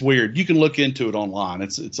 Yeah, it's weird. You can look into it online.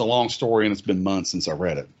 It's a long story, and it's been months since I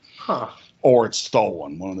read it. Huh. Or it's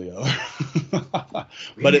stolen, one or the other.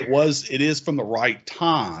 But it is from the right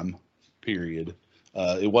time period.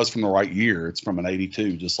 It was from the right year. It's from an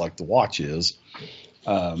 82, just like the watch is.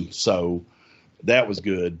 So that was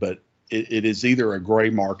good, but it is either a gray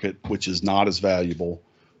market, which is not as valuable,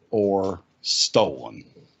 or stolen.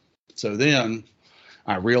 So then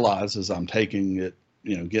I realize as I'm taking it,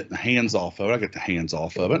 getting the hands off of it, I get the hands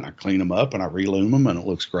off of it and I clean them up and I relume them and it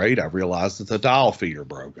looks great. I realize that the dial feet are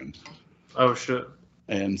broken. Oh, shit.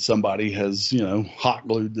 And somebody has, hot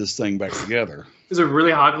glued this thing back together. Is it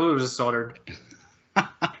really hot glue or was it soldered? No,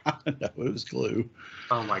 it was glue.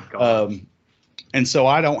 Oh my god. And so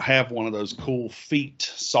I don't have one of those cool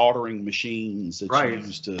feet soldering machines that you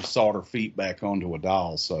use to solder feet back onto a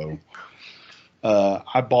dial. So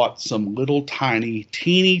I bought some little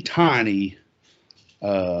teeny tiny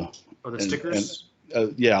the stickers?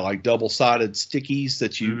 Yeah, like double-sided stickies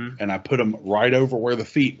that and I put them right over where the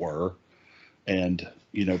feet were. And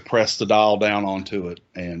press the dial down onto it,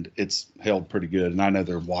 and it's held pretty good. And I know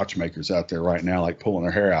there are watchmakers out there right now like pulling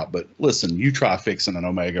their hair out, but listen, you try fixing an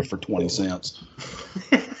Omega for 20 cents.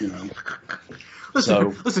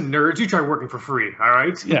 Listen, nerds, you try working for free, all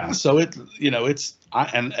right? Yeah, so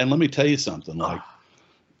and let me tell you something, like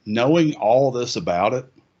knowing all this about it,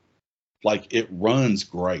 like it runs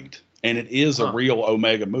great. And it is a real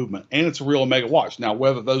Omega movement, and it's a real Omega watch. Now,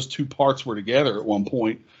 whether those two parts were together at one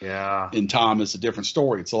point in time is a different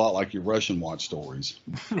story. It's a lot like your Russian watch stories.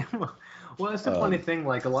 Well, that's the funny thing.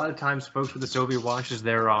 Like a lot of times, folks with the Soviet watches,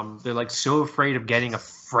 they're like so afraid of getting a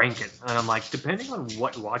Franken, and I'm like, depending on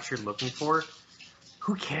what watch you're looking for,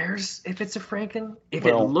 who cares if it's a Franken? If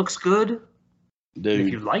it looks good, dude,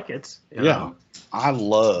 if you like it, you yeah, know? I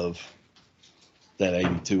love that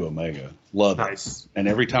 82 Omega. Love it. And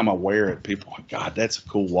every time I wear it, people are like, God, that's a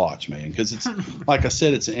cool watch, man. Because it's, like I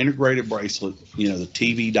said, it's an integrated bracelet, the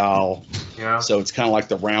TV dial. Yeah. So it's kind of like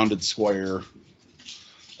the rounded square.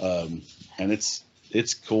 And it's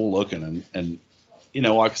cool looking. And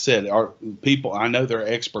like I said, I know there are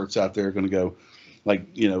experts out there going to go,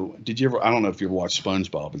 like, did you ever, I don't know if you ever watched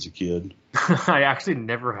SpongeBob as a kid. I actually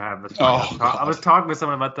never have. I was talking with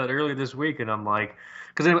someone about that earlier this week, and I'm like,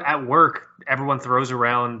 because at work, everyone throws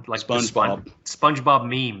around like SpongeBob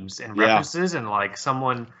memes and references, and like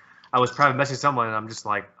I was probably messaging someone, and I'm just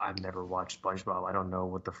like, I've never watched SpongeBob. I don't know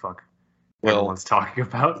what the fuck everyone's talking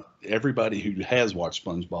about. Everybody who has watched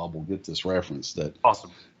SpongeBob will get this reference. That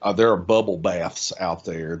awesome. There are bubble baths out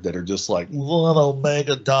there that are just like, what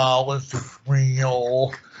Omega doll is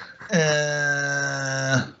real,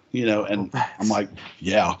 and I'm like,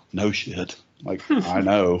 yeah, no shit. Like, I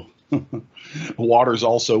know. Water's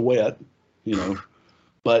also wet,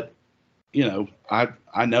 but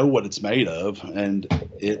I know what it's made of, and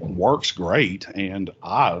it works great, and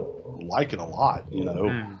I like it a lot.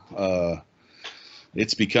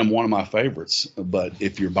 It's become one of my favorites. But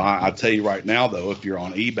if you're buying, I'll tell you right now though, if you're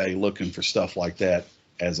on eBay looking for stuff like that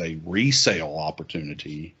as a resale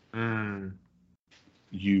opportunity, you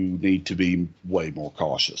need to be way more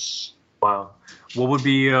cautious. Wow. What would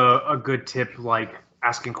be a good tip, like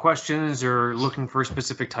asking questions or looking for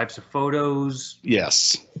specific types of photos?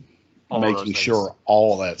 Yes. Making sure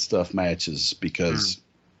all that stuff matches, because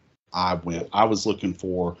I was looking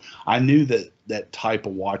for, I knew that type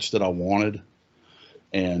of watch that I wanted,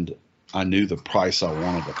 and I knew the price I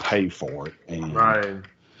wanted to pay for it. And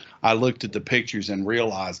I looked at the pictures and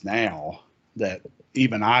realized now that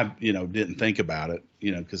even I, didn't think about it,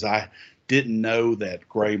 because I didn't know that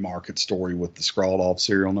gray market story with the scrawled off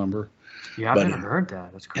serial number. Yeah, I've never heard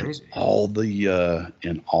that. That's crazy. In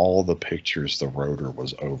all the pictures, the rotor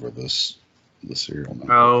was over the serial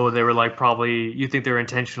number. Oh, they were like, probably, you think they're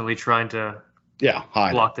intentionally trying to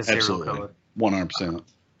hide block the serial Absolutely. code?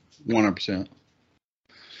 100%.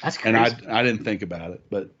 That's crazy. And I didn't think about it,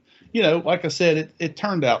 but like I said, it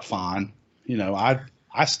turned out fine.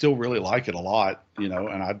 I still really like it a lot.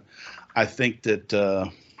 And I think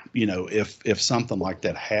that if something like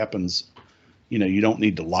that happens, you don't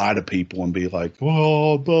need to lie to people and be like,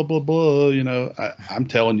 oh, blah, blah, blah. I'm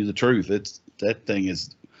telling you the truth. That thing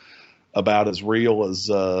is about as real as,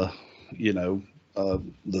 the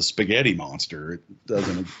spaghetti monster. It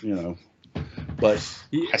doesn't, but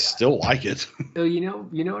I still like it. So, you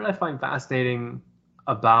know what I find fascinating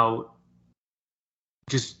about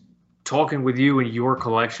just talking with you and your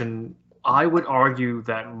collection? I would argue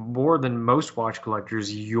that more than most watch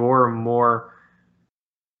collectors, you're more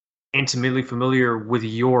intimately familiar with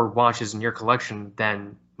your watches and your collection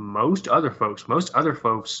than most other folks. Most other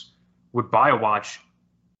folks would buy a watch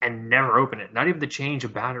and never open it, not even to change a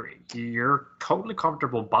battery. You're totally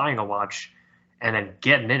comfortable buying a watch and then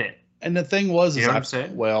getting in it. And the thing was, you know what I'm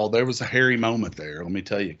saying? Well, there was a hairy moment there, let me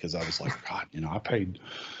tell you, because I was like, God, I paid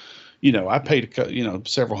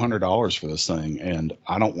several $100s for this thing, and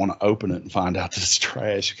I don't want to open it and find out that it's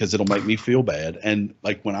trash, because it'll make me feel bad. And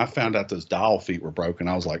like when I found out those dial feet were broken,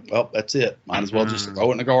 I was like, well, that's it. Might as well just throw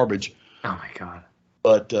it in the garbage. Oh my God.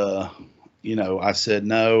 But, I said,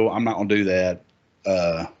 no, I'm not going to do that.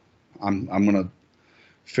 I'm going to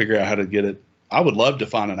figure out how to get it. I would love to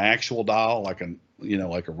find an actual dial, like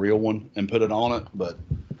a real one, and put it on it. But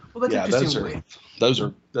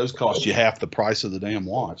those cost you half the price of the damn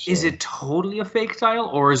watch. So. Is it totally a fake dial,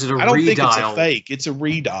 or is it a redial? I don't think it's a fake. It's a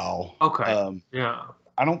redial. Okay. Yeah.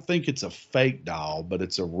 I don't think it's a fake dial, but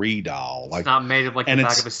it's a redial. It's not made of like the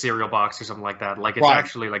back of a cereal box or something like that. Like it's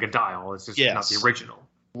actually like a dial. It's just not the original.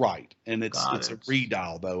 Right. And it's a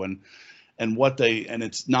redial though, and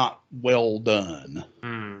it's not well done.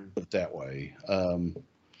 Put it that way.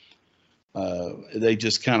 They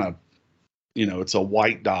just kind of, it's a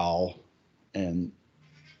white dial, and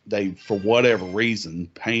they for whatever reason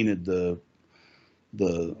painted the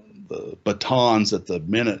batons at the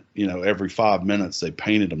minute, every 5 minutes they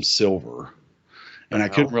painted them silver. And I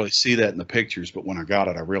couldn't really see that in the pictures, but when I got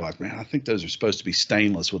it, I realized, man, I think those are supposed to be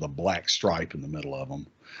stainless with a black stripe in the middle of them.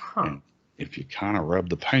 Huh. And if you kind of rub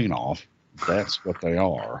the paint off, that's what they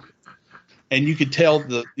are. And you could tell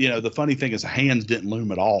the funny thing is the hands didn't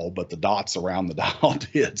loom at all, but the dots around the dial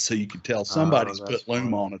did. So you could tell somebody's put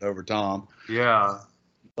loom on it over time. Yeah.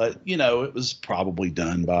 But, it was probably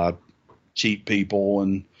done by cheap people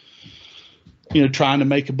and, trying to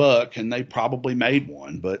make a buck, and they probably made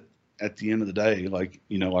one. But at the end of the day, like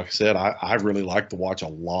I said, I really like to watch a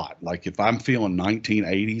lot. Like if I'm feeling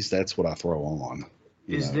 1980s, that's what I throw on.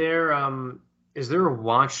 Is there a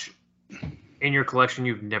watch in your collection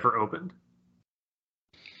you've never opened?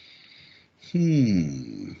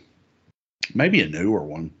 Maybe a newer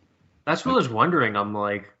one. That's what I was wondering. I'm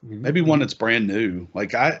like, maybe one that's brand new.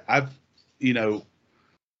 Like I've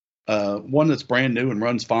one that's brand new and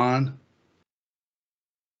runs fine.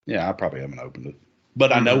 Yeah, I probably haven't opened it,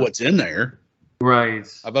 but I know what's in there. Right.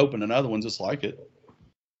 I've opened another one just like it.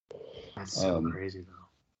 That's so crazy though.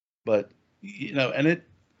 But and it,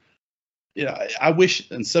 I wish,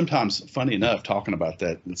 and sometimes, funny enough, talking about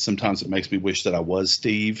that, sometimes it makes me wish that I was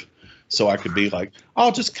Steve, so I could be like,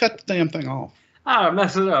 I'll just cut the damn thing off. Oh,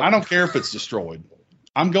 mess it up. I don't care if it's destroyed.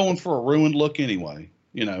 I'm going for a ruined look anyway.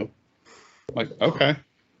 Like okay,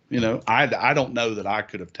 I don't know that I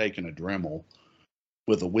could have taken a Dremel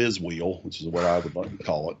with a whiz wheel, which is what I would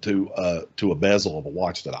call it, to a bezel of a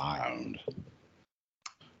watch that I owned.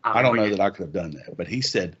 I don't know that I could have done that, but he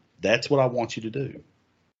said that's what I want you to do.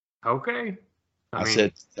 Okay. I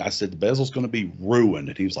said the bezel's going to be ruined,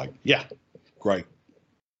 and he was like, "Yeah, great."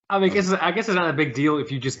 I guess it's not a big deal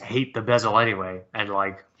if you just hate the bezel anyway, and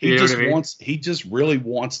like he just really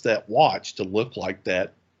wants that watch to look like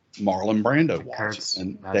that Marlon Brando watch,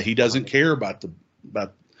 and that he doesn't care about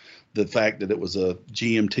the fact that it was a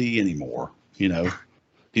GMT anymore.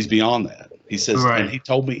 He's beyond that. He says, right. And he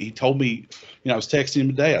told me, I was texting him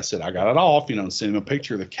today. I said, I got it off, and sent him a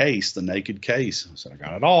picture of the case, the naked case. I said, I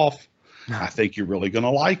got it off. I think you're really going to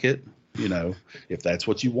like it. If that's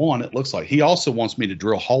what you want, it looks like. He also wants me to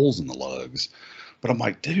drill holes in the lugs, but I'm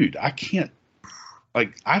like, dude, I can't.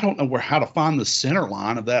 Like, I don't know how to find the center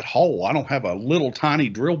line of that hole. I don't have a little tiny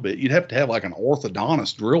drill bit. You'd have to have like an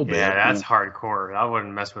orthodontist drill bit. Yeah, that's hardcore. I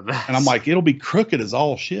wouldn't mess with that. And I'm like, it'll be crooked as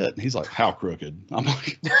all shit. And he's like, how crooked? I'm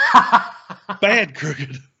like, bad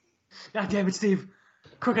crooked. God damn it, Steve.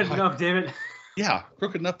 Crooked enough, David. Yeah,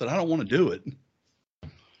 crooked enough that I don't want to do it.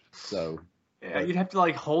 So. Yeah, you'd have to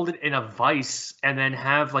like hold it in a vise and then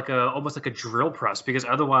have like almost like a drill press, because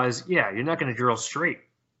otherwise, yeah, you're not going to drill straight.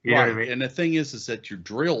 You know what I mean? And the thing is that your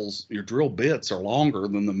drill bits are longer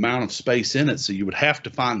than the amount of space in it. So you would have to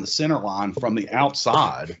find the center line from the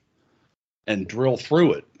outside and drill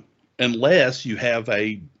through it, unless you have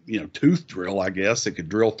a tooth drill, I guess, that could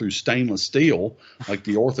drill through stainless steel like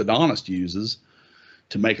the orthodontist uses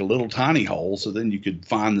to make a little tiny hole. So then you could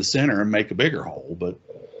find the center and make a bigger hole. But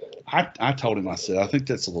I told him, I said, I think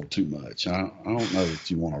that's a little too much. I don't know that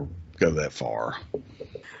you want to go that far.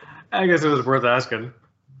 I guess it was worth asking.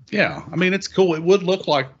 Yeah, I mean, it's cool. It would look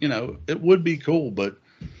like, it would be cool, but,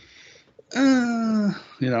 I'm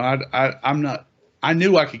not. I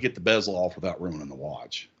knew I could get the bezel off without ruining the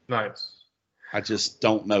watch. Nice. I just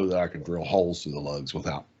don't know that I could drill holes through the lugs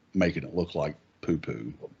without making it look like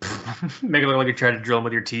poo-poo. Make it look like you're trying to drill them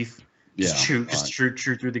with your teeth. Just shoot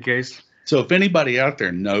through the case. So if anybody out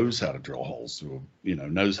there knows how to drill holes through,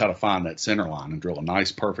 knows how to find that center line and drill a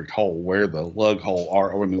nice, perfect hole where the lug hole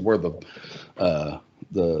where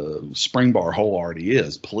the spring bar hole already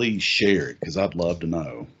is, please share it, because I'd love to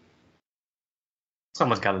know.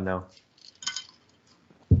 Someone's got to know.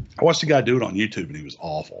 I watched a guy do it on YouTube and he was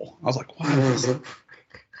awful. I was like, what? I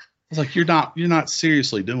was like, you're not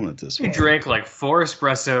seriously doing it this way. He drank like 4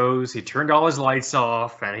 espressos. He turned all his lights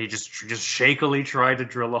off, and he just shakily tried to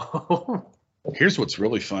drill a hole. Here's what's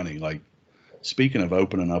really funny. Like, speaking of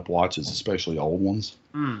opening up watches, especially old ones,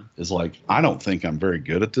 is like, I don't think I'm very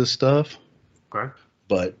good at this stuff. Okay.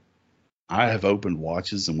 But I have opened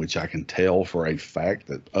watches in which I can tell for a fact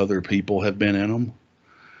that other people have been in them.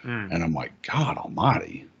 And I'm like, God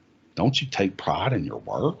almighty, don't you take pride in your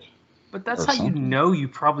work? But that's how you know you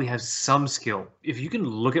probably have some skill. If you can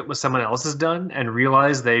look at what someone else has done and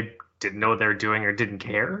realize they didn't know what they were doing or didn't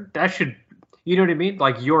care, that should, you know what I mean?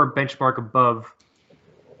 Like, you're a benchmark above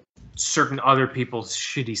certain other people's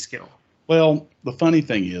shitty skill. Well, the funny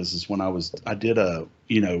thing is when I did I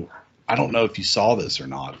don't know if you saw this or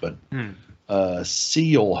not, but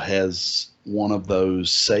Seal has one of those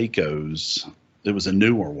Seikos it was a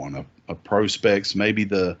newer one, a Pro Specs, maybe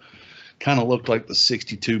the kind of looked like the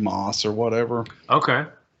 62 Moss or whatever. Okay.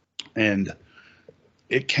 And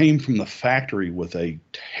it came from the factory with a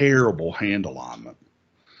terrible hand alignment.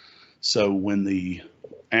 So when the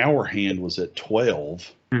hour hand was at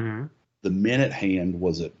 12, Mm-hmm. the minute hand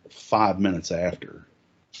was at 5 minutes after.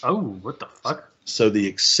 Oh, what the fuck? So the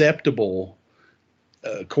acceptable,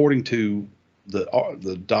 according to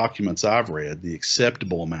the documents I've read, the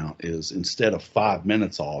acceptable amount is, instead of 5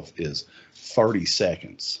 minutes off, is 30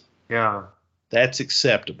 seconds. Yeah. That's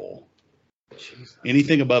acceptable. Jesus.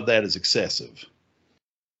 Anything above that is excessive.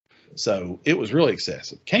 So it was really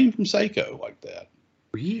excessive. Came from Seiko like that.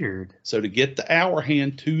 Weird. So to get the hour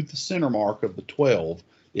hand to the center mark of the 12,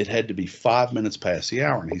 it had to be 5 minutes past the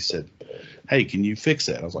hour. And he said, "Hey, can you fix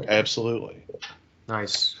that?" I was like, "Absolutely."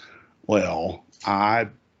 Nice. Well, I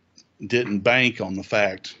didn't bank on the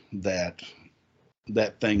fact that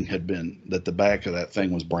the back of that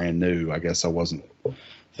thing was brand new. I guess I wasn't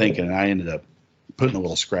thinking, and I ended up putting a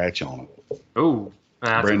little scratch on it. Oh,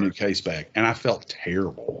 Brand new case back. And I felt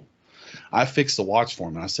terrible. I fixed the watch for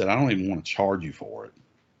him, and I said, "I don't even want to charge you for it."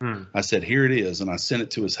 I said, "Here it is," and I sent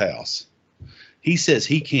it to his house. He says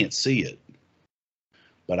he can't see it,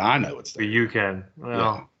 but I know it's there. But you can. Well,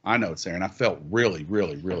 Yeah, I know it's there, and I felt really,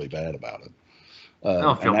 really, really bad about it. I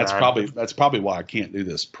don't feel and that's bad. that's probably why I can't do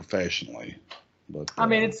this professionally. But I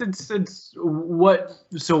mean, it's what?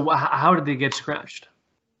 So how did they get scratched?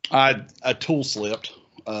 a tool slipped.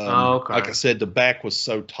 Okay. Like I said, the back was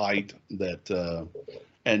so tight that,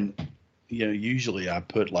 and usually I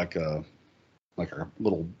put like a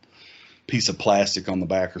little piece of plastic on the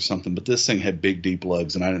back or something, but this thing had big deep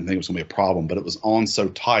lugs, and I didn't think it was gonna be a problem. But it was on so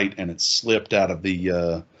tight, and it slipped out of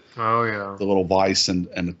the the little vise, and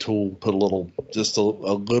the tool put a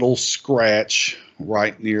little scratch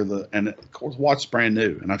right near and of course, watch's brand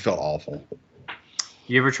new, and I felt awful.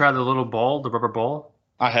 You ever try the little ball, the rubber ball?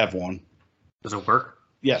 I have one. Does it work?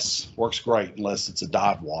 Yes, works great, unless it's a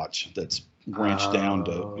dive watch that's wrenched down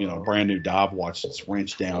to, a brand new dive watch that's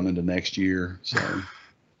wrenched down into next year. So.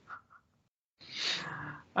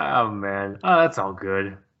 Oh man, that's all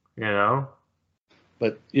good,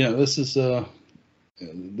 But this is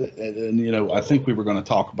and I think we were going to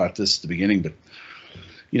talk about this at the beginning, but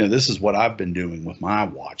this is what I've been doing with my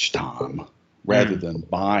watch time rather than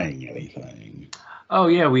buying anything. Oh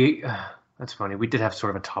yeah, that's funny. We did have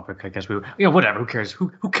sort of a topic, I guess. Whatever. Who cares? Who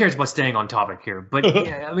cares about staying on topic here? But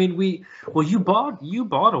yeah, I mean, you bought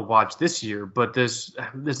a watch this year, but this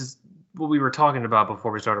is what we were talking about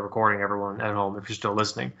before we started recording. Everyone at home, if you're still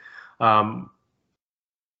listening,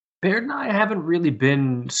 Baird and I haven't really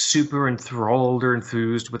been super enthralled or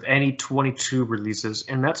enthused with any 22 releases,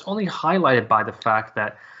 and that's only highlighted by the fact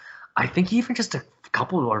that I think even just a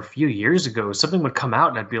couple or a few years ago, something would come out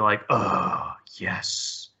and I'd be like, "Oh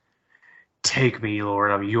yes. Take me, Lord,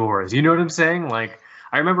 I'm yours." You know what I'm saying? Like,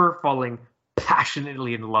 I remember falling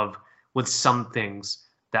passionately in love with some things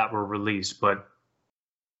that were released, but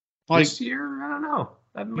this year, I don't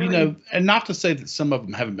know. And not to say that some of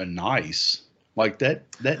them haven't been nice. Like that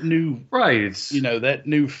new, right? That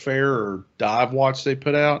new Fairer dive watch they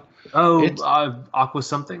put out. Oh, Aqua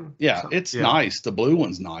something. Yeah, it's nice. The blue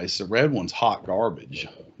one's nice. The red one's hot garbage,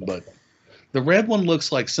 but. The red one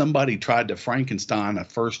looks like somebody tried to Frankenstein a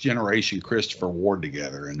first generation Christopher Ward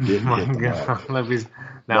together and didn't hit the mark.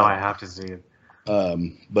 Now I have to see it.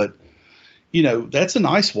 But that's a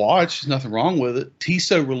nice watch. There's nothing wrong with it.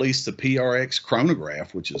 Tissot released the PRX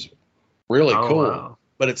chronograph, which is really cool. Wow.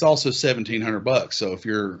 But it's also $1,700. So if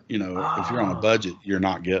you're if you're on a budget, you're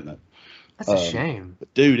not getting it. That's a shame.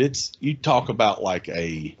 But dude, you talk about like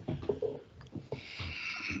a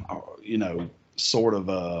sort of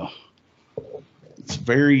a. It's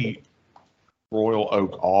very Royal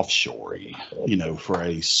Oak offshore-y, for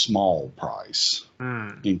a small price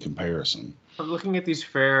in comparison. I'm looking at these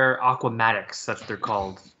Fair Aquamatics, that's what they're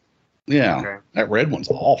called. Yeah, okay. That red one's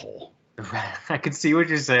awful. I can see what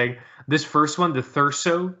you're saying. This first one, the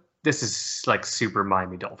Thurso, this is like super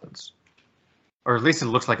Miami Dolphins. Or at least it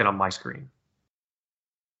looks like it on my screen.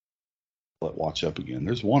 Let watch up again.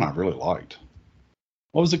 There's one I really liked.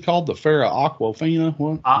 What was it called? The Farrah Aquafina?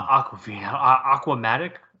 What? Aquafina.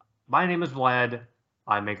 Aquamatic. My name is Vlad.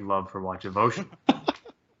 I make love for Watch Devotion.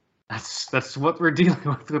 That's what we're dealing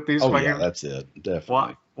with these. Oh yeah, that's it.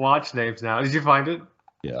 Definitely. Watch names now. Did you find it?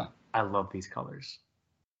 Yeah. I love these colors.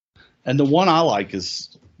 And the one I like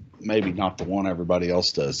is maybe not the one everybody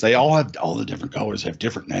else does. They all the different colors have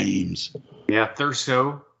different names. Yeah,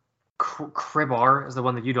 Thurso. Kribar is the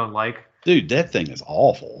one that you don't like. Dude, that thing is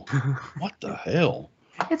awful. What the hell?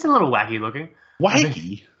 It's a little wacky looking.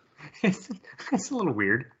 Wacky? It's a little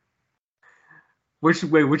weird. Which is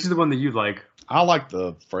the one that you like? I like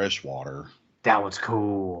the freshwater. That one's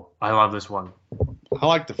cool. I love this one. I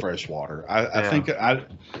like the freshwater. I think I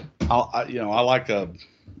like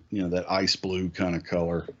that ice blue kind of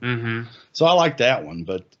color. Mm-hmm. So I like that one,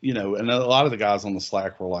 but and a lot of the guys on the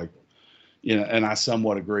Slack were like, and I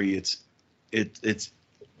somewhat agree. It's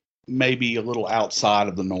maybe a little outside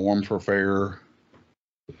of the norm for Fairer.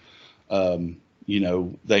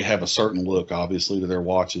 They have a certain look, obviously, to their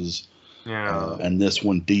watches. Yeah. And this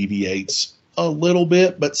one deviates a little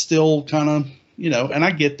bit, but still kind of, and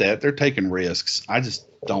I get that. They're taking risks. I just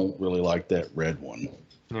don't really like that red one.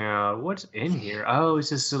 Yeah. What's in here? Oh,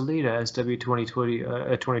 it's a Sellita SW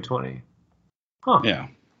 2020. Huh. Yeah.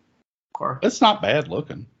 Car. It's not bad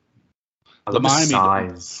looking. I love the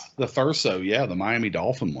size. The Thurso, yeah, the Miami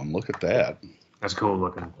Dolphin one. Look at that. That's cool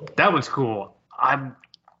looking. That one's cool. I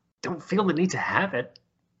don't feel the need to have it.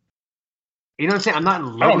 You know what I'm saying? I'm not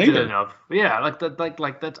in love with it enough. Yeah, like that's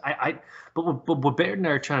But what Baird and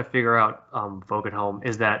I are trying to figure out, folk at home,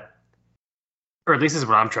 is that, or at least this is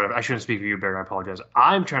what I'm trying to. I shouldn't speak for you, Baird. I apologize.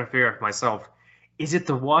 I'm trying to figure out for myself: is it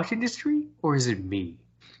the watch industry or is it me?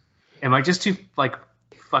 Am I just too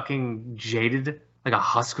fucking jaded, like a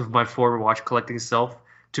husk of my former watch collecting self,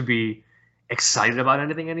 to be excited about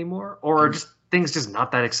anything anymore, or just things just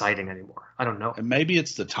not that exciting anymore? I don't know. And maybe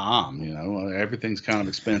it's the time. Everything's kind of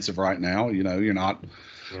expensive right now. You're not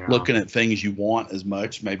looking at things you want as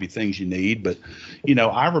much, maybe things you need. But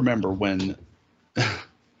I remember when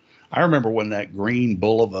that green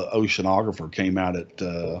bull of an oceanographer came out at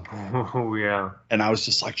oh yeah, and I was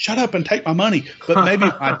just like, shut up and take my money. But maybe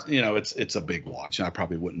it's a big watch and I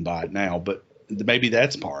probably wouldn't buy it now, but maybe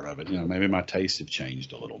that's part of it. Maybe my tastes have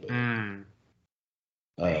changed a little bit.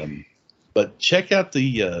 But check out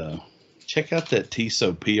that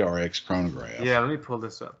Tissot PRX chronograph. Yeah, let me pull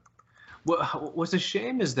this up. What's a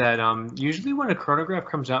shame is that usually when a chronograph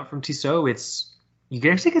comes out from Tissot, you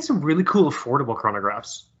can actually get some really cool affordable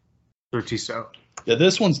chronographs through Tissot. Yeah,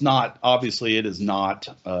 this one's not, obviously it is not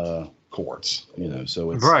quartz,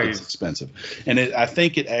 so it's expensive. And I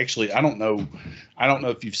think it actually, I don't know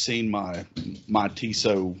if you've seen my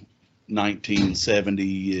Tissot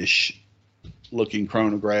 1970-ish looking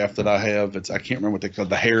chronograph that I have. I can't remember what they call it,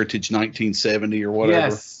 the Heritage 1970 or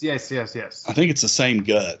whatever. Yes. I think it's the same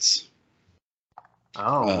guts.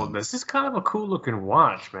 Oh, well, this is kind of a cool looking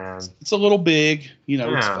watch, man. It's a little big,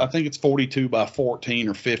 I think it's 42 by 14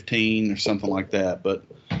 or 15 or something like that. But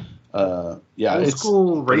old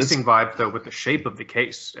school racing vibe though, with the shape of the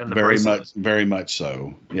case and the very much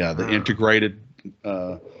so. Yeah, the integrated,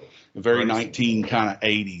 very 19 kind of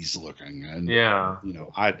 80s looking. And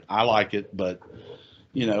I like it, but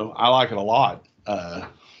I like it a lot.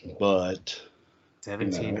 But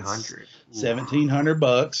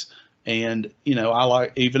 $1,700 and I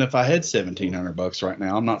like, even if I had $1,700 right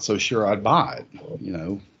now, I'm not so sure I'd buy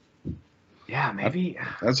it. Yeah, maybe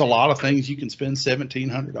that's a lot of things you can spend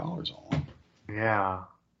 $1,700 on. Yeah,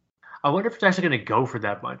 I wonder if it's actually going to go for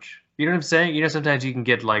that much. You know what I'm saying? Sometimes you can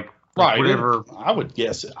get right. Whatever. I would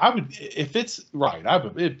guess it. If it's right.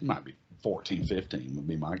 It might be 14, 15 would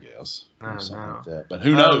be my guess. Something like that. But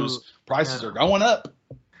who knows? Prices are going up.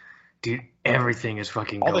 Dude, everything is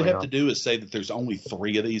fucking All going they have up. to do is say that there's only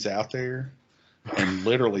 3 of these out there, and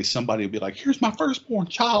literally somebody will be like, "Here's my firstborn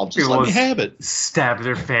child, just let me have it." Stab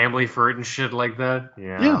their family for it and shit like that.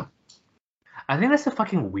 Yeah. I think that's the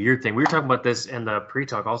fucking weird thing. We were talking about this in the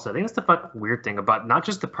pre-talk also. I think that's the fucking weird thing about not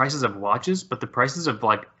just the prices of watches, but the prices of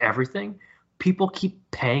everything. People keep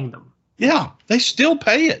paying them. Yeah, they still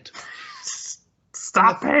pay it.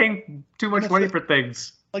 Stop paying too much money for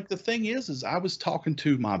things. Like the thing is I was talking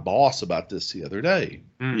to my boss about this the other day.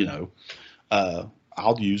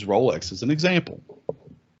 I'll use Rolex as an example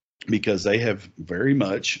because they have very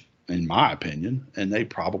much, in my opinion, and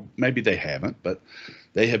maybe they haven't, but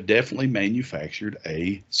they have definitely manufactured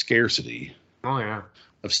a scarcity of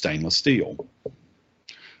stainless steel.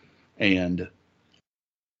 And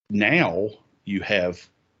now you have,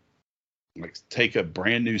 take a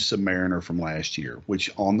brand new Submariner from last year, which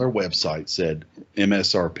on their website said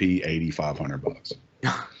MSRP $8,500.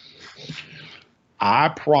 I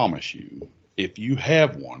promise you, if you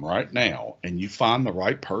have one right now and you find the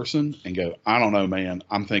right person and go, I don't know, man,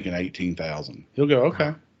 I'm thinking 18,000. He'll go,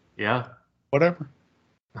 okay. Yeah. Whatever.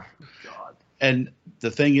 God. And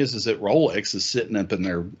the thing is that Rolex is sitting up in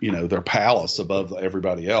their, their palace above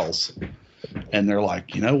everybody else. And they're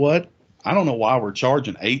like, you know what? I don't know why we're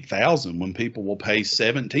charging 8,000 when people will pay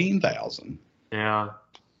 17,000. Yeah.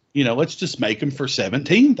 Let's just make them for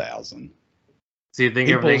 17,000. So you think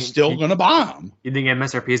people are still going to buy them? You think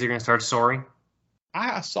MSRPs are going to start soaring?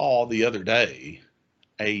 I saw the other day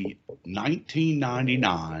a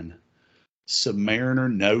 1999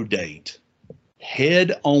 Submariner no date,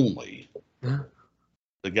 head only.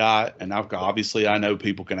 The guy, and obviously I know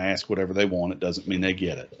people can ask whatever they want. It doesn't mean they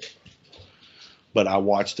get it. But I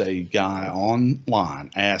watched a guy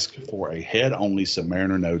online ask for a head only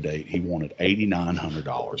Submariner no date. He wanted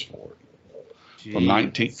 $8,900 for it.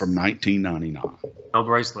 Jeez. From 1999. No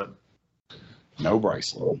bracelet. No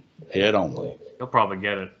bracelet. Head only. He'll probably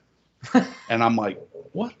get it. And I'm like,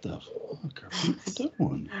 what the fuck are people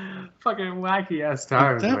doing? Fucking wacky ass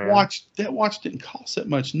times, that man. watch didn't cost that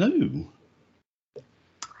much new.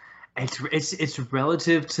 It's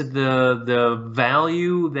relative to the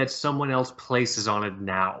value that someone else places on it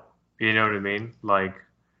now. You know what I mean? Like,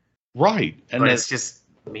 right, and but it's just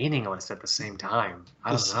meaningless at the same time.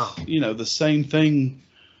 I don't know. You know, the same thing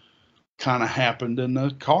kind of happened in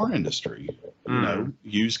the car industry. You know,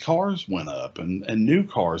 used cars went up and new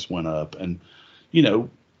cars went up, and you know,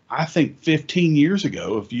 I think 15 years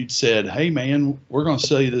ago, if you'd said, "Hey, man, we're going to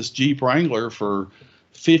sell you this Jeep Wrangler for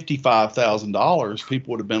 $55,000,"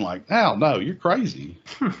 people would have been like, "Oh no, you're crazy."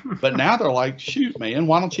 But now they're like, "Shoot, man,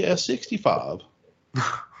 why don't you have 65?"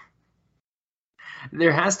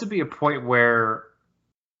 There has to be a point where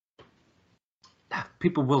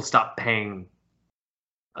people will stop paying.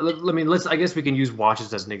 I mean, I guess we can use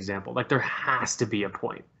watches as an example. Like, there has to be a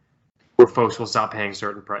point where folks will stop paying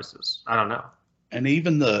certain prices. I don't know. And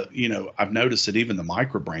even you know, I've noticed that even the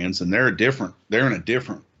micro brands, and they're in a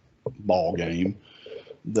different ball game.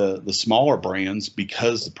 The smaller brands,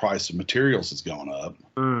 because the price of materials has gone up,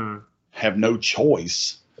 have no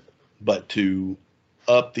choice but to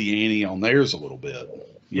up the ante on theirs a little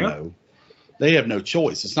bit. You know, they have no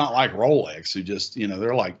choice. It's not like Rolex, who just, you know,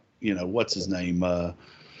 they're like, you know, what's his name?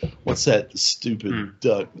 What's that stupid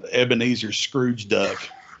duck? Ebenezer Scrooge Duck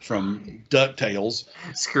from DuckTales.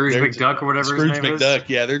 Scrooge McDuck or whatever his name is. Scrooge McDuck.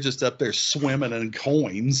 Yeah, they're just up there swimming in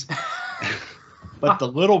coins. But the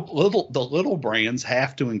little brands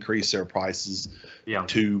have to increase their prices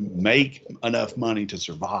to make enough money to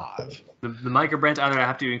survive. The micro brands either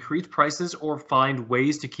have to increase prices or find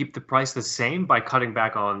ways to keep the price the same by cutting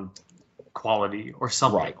back on quality or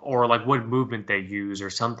something, or like what movement they use or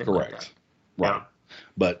something like that. Right. Yeah.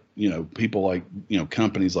 But, you know, people like, you know,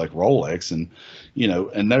 companies like Rolex and, you know,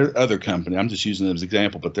 and there are other companies, I'm just using them as an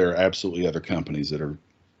example, but there are absolutely other companies that are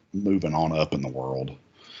moving on up in the world.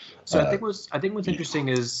 So I think what's interesting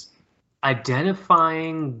is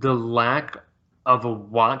identifying the lack of a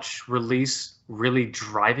watch release really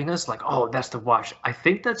driving us. Like, oh, that's the watch. I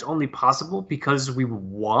think that's only possible because we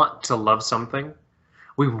want to love something.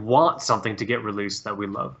 We want something to get released that we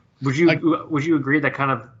love. Would you agree that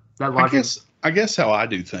kind of that logic? I guess how I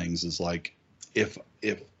do things is like if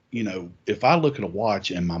you know, if I look at a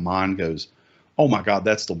watch and my mind goes, oh my God,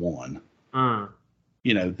 that's the one.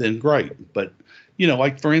 You know, then great. But you know,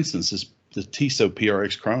 like for instance, the Tissot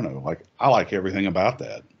PRX Chrono, like I like everything about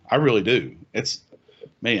that. I really do. It's,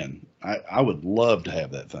 man, I would love to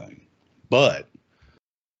have that thing, but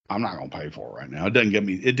I'm not going to pay for it right now. It didn't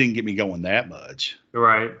get me going that much.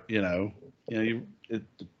 Right. You know, the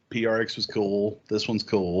PRX was cool. This one's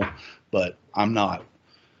cool, but I'm not,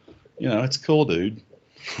 you know, it's cool, dude.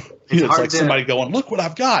 It's like somebody going, look what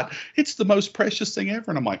I've got. It's the most precious thing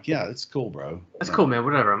ever. And I'm like, yeah, it's cool, bro. That's cool, man.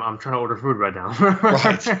 Whatever. I'm trying to order food right now.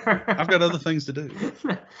 Right. I've got other things to do.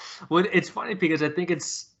 Well, it's funny because I think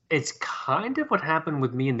it's kind of what happened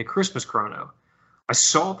with me in the Christmas Chrono. I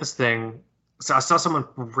saw this thing. So I saw someone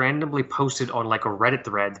randomly posted on like a Reddit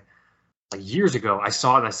thread like years ago. I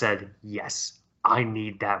saw it and I said, yes, I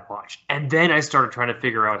need that watch. And then I started trying to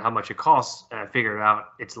figure out how much it costs. And I figured out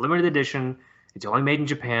it's limited edition. It's only made in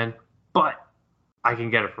Japan, but I can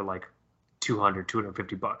get it for like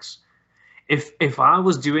 $250. If I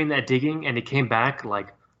was doing that digging and it came back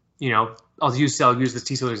like, you know, I'll use this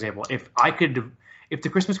Tissot example. If the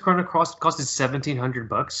Christmas Chrono costed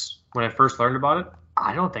 $1,700 when I first learned about it,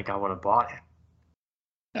 I don't think I would have bought it.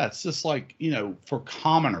 Yeah, it's just like, you know, for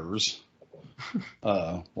commoners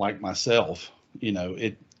like myself, you know,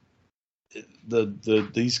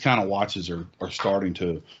 these kind of watches are starting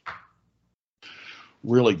to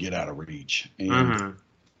really get out of reach. And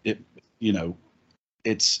it, you know,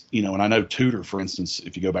 it's, you know, and I know Tudor, for instance,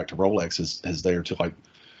 if you go back to Rolex, is there to like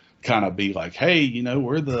kind of be like, hey, you know,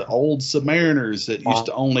 we're the old Submariners that used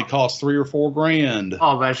to only cost $3 or $4 grand.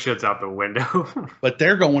 All that shit's out the window. But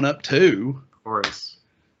they're going up too. Of course.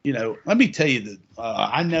 You know, let me tell you that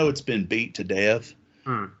I know it's been beat to death,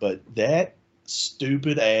 but that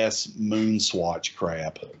stupid ass moon swatch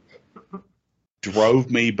crap drove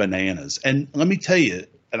me bananas. And let me tell you,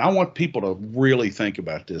 and I want people to really think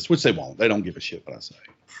about this, which they won't. They don't give a shit what I say.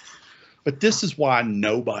 But this is why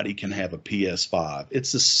nobody can have a PS5.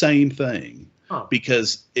 It's the same thing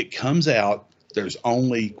because it comes out. There's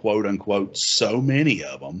only quote unquote so many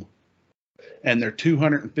of them, and they're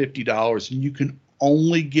 $250, and you can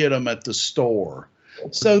only get them at the store.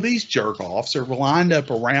 So these jerk offs are lined up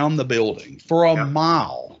around the building for a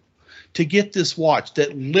mile to get this watch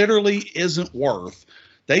that literally isn't worth.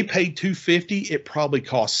 They paid $250. It probably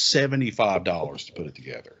cost $75 to put it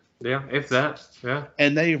together. Yeah, if that. Yeah.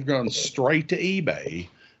 And they have gone straight to eBay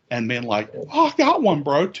and been like, "Oh, I got one,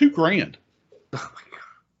 bro, $2,000." Oh my God.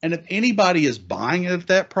 And if anybody is buying it at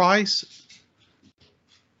that price,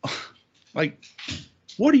 like,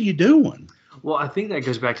 what are you doing? Well, I think that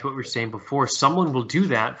goes back to what we were saying before. Someone will do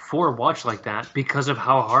that for a watch like that because of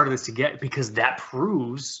how hard it is to get, because that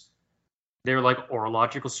proves they're like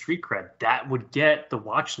orological street cred. That would get the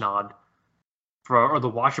watch nod or the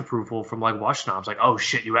watch approval from like watch snobs. Like, oh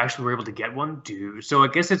shit, you actually were able to get one, dude. So I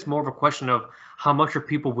guess it's more of a question of how much are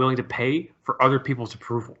people willing to pay for other people's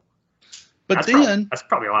approval. But that's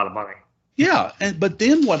probably a lot of money. Yeah, but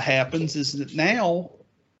then what happens is that now,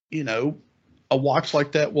 a watch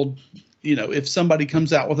like that will, if somebody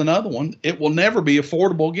comes out with another one, it will never be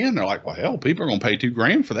affordable again. They're like, well, hell, people are going to pay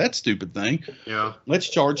 $2,000 for that stupid thing. Yeah. Let's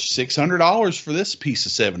charge $600 for this piece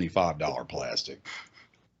of $75 plastic.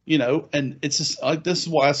 And it's just like, this is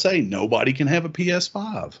why I say nobody can have a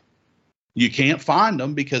PS5. You can't find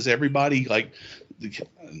them because everybody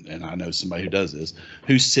and I know somebody who does this,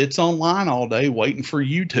 who sits online all day waiting for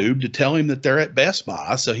YouTube to tell him that they're at Best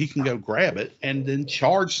Buy so he can go grab it and then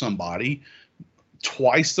charge somebody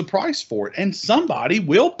twice the price for it. And somebody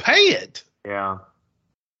will pay it. Yeah.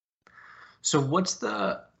 So what's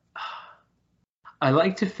I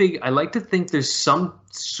like to think there's some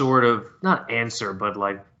sort of, not answer, but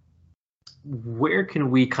like, where can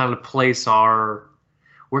we kind of place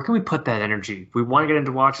where can we put that energy? We want to get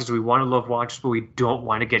into watches, we want to love watches, but we don't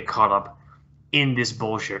want to get caught up in this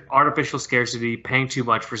bullshit. Artificial scarcity, paying too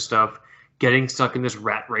much for stuff, getting stuck in this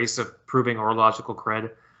rat race of proving horological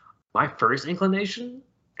cred. My first inclination,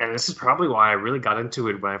 and this is probably why I really got into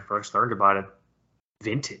it when I first learned about it,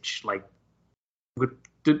 vintage. Like,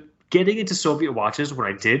 getting into Soviet watches when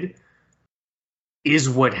I did is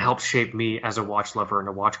what helped shape me as a watch lover and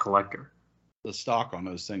a watch collector. The stock on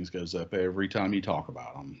those things goes up every time you talk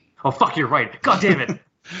about them. Oh, fuck, you're right. God damn it.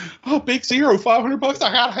 Oh, big zero, $500.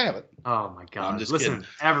 I gotta have it. Oh my God. I'm just Listen, kidding.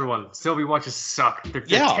 everyone, Soviet watches suck. They're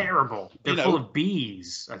terrible. They're full of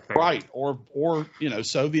bees, I think. Right. Or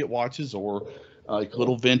Soviet watches or like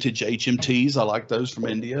little vintage HMTs. I like those from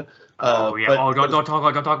India. Oh yeah. Don't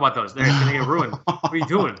talk about those. They're gonna get ruined. What are you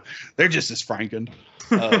doing? They're just as franken.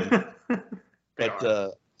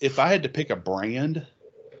 But if I had to pick a brand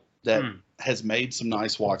that has made some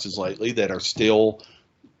nice watches lately that are still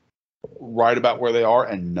right about where they are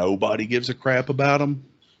and nobody gives a crap about them,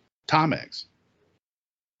 Timex.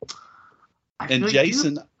 And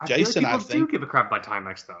Jason, I think do give a crap about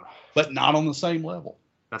Timex though, but not on the same level.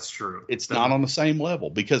 That's true. It's not on the same level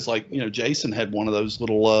because, Jason had one of those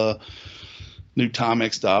little new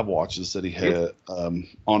Timex dive watches that he had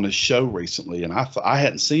on his show recently, and I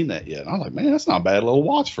hadn't seen that yet. And I was like, man, that's not a bad little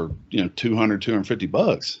watch for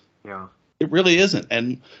 $250. Yeah, it really isn't.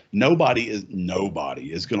 And nobody is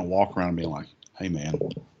going to walk around and be like, hey man,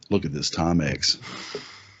 look at this Timex.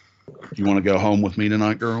 You want to go home with me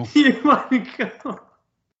tonight, girl? You want to go?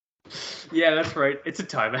 Yeah, that's right. It's a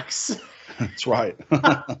Timex. That's right.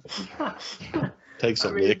 Takes a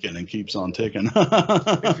licking and keeps on ticking.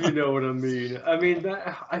 If you know what I mean. I mean,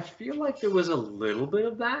 I feel like there was a little bit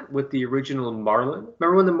of that with the original Marlin.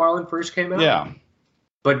 Remember when the Marlin first came out? Yeah.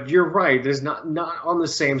 But you're right. There's not on the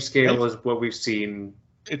same scale as what we've seen.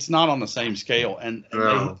 It's not on the same scale, and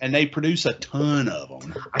they produce a ton of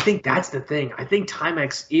them. I think that's the thing. I think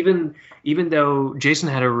Timex, even though Jason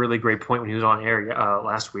had a really great point when he was on air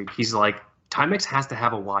last week, he's like, Timex has to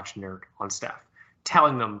have a watch nerd on staff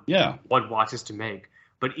telling them what watches to make.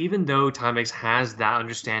 But even though Timex has that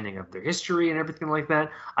understanding of their history and everything like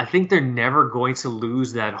that, I think they're never going to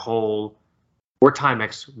lose that whole, we're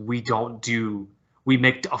Timex, we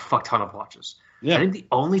make a fuck ton of watches. Yeah. I think the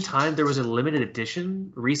only time there was a limited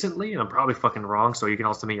edition recently, and I'm probably fucking wrong, so you can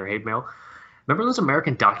also make your hate mail. Remember those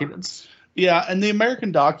American Documents? Yeah, and the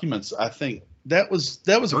American Documents, I think that was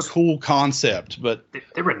a cool concept, but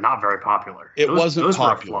they were not very popular. It wasn't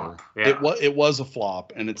popular. Were a flop. Yeah. It was a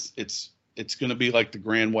flop, and it's going to be like the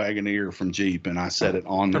Grand Wagoneer from Jeep, and I said it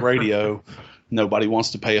on the radio. Nobody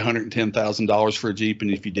wants to pay $110,000 for a Jeep, and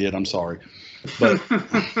if you did, I'm sorry. But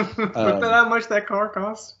how much that car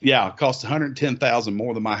costs? Yeah, it costs $110,000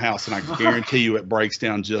 more than my house, and I guarantee you it breaks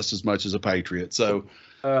down just as much as a Patriot. So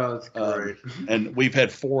Oh, that's great. And we've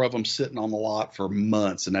had 4 of them sitting on the lot for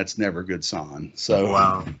months, and that's never a good sign. So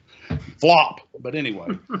Wow. flop. But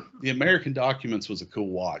anyway, the American Documents was a cool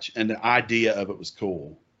watch, and the idea of it was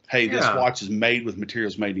cool. Hey, this Yeah. watch is made with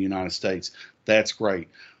materials made in the United States. That's great.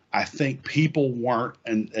 I think people weren't,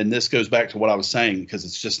 and this goes back to what I was saying, because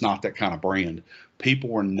it's just not that kind of brand. People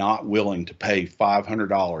were not willing to pay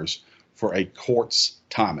 $500 for a quartz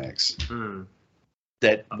Timex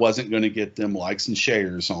that wasn't going to get them likes and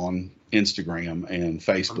shares on Instagram and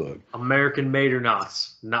Facebook. American made or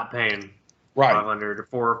not paying Right. 500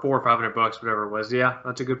 or $400 or $500, whatever it was. Yeah,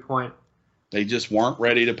 that's a good point. They just weren't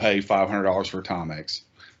ready to pay $500 for a Timex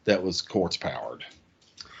that was quartz powered.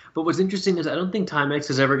 But what's interesting is I don't think Timex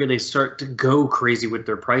is ever going to start to go crazy with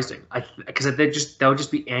their pricing. Because that would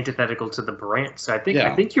just be antithetical to the brand. So I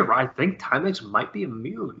think you're right. I think Timex might be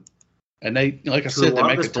immune. And they, like I said, they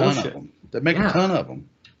make a ton of them. They make a ton of them.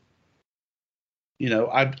 You know,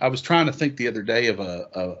 I was trying to think the other day of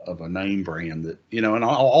a name brand that, you know, and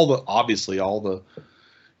all the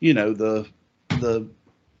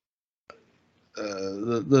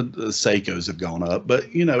Seikos have gone up,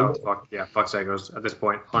 but you know, fuck Seikos at this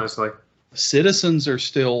point, honestly. Citizens are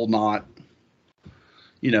still not,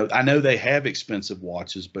 you know, I know they have expensive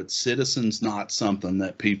watches, but Citizen's not something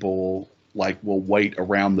that people like will wait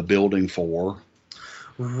around the building for.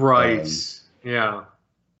 Right. Yeah.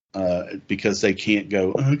 Because they can't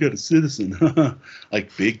go, oh, I got a Citizen.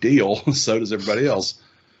 Like, big deal. So does everybody else.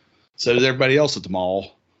 So does everybody else at the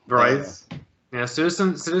mall. Right. Yeah,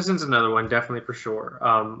 Citizen's another one, definitely, for sure.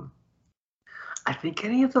 I think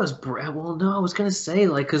any of those well, no, I was going to say,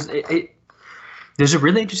 like, because there's a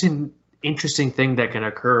really interesting thing that can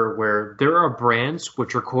occur where there are brands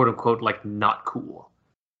which are quote-unquote, like, not cool.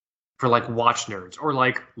 For like watch nerds or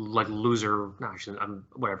like loser,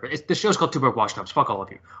 whatever. The show's called Two Broke Watch Snobs. Fuck all of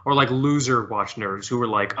you. Or like loser watch nerds who are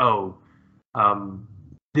like,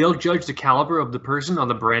 they'll judge the caliber of the person on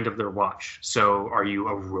the brand of their watch. So are you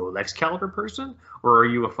a Rolex caliber person or are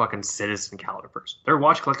you a fucking Citizen caliber person? There are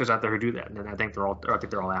watch collectors out there who do that, and I think they're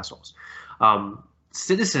all assholes.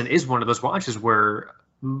 Citizen is one of those watches where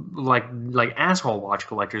like asshole watch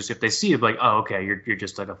collectors, if they see it, like, oh, okay, you're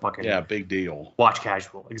just like a fucking big deal watch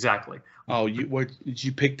casual. Exactly. Oh, did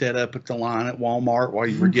you pick that up at the line at Walmart while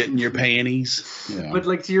you were getting your panties? Yeah. But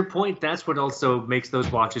like, to your point, that's what also makes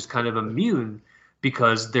those watches kind of immune,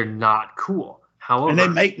 because they're not cool. However, and they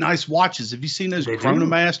make nice watches. Have you seen those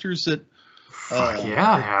Chronomasters that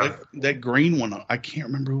that green one? I can't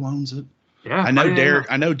remember who owns it. Yeah, I know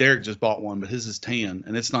Derek just bought one, but his is 10,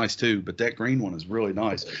 and it's nice too. But that green one is really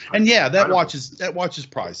nice. And yeah, that watch is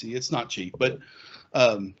pricey. It's not cheap, but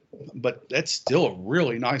that's still a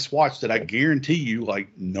really nice watch that I guarantee you, like,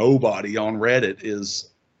 nobody on Reddit is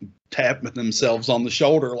tapping themselves on the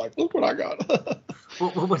shoulder like, look what I got.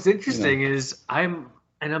 Well, what's interesting is I'm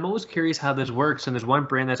always curious how this works. And there's one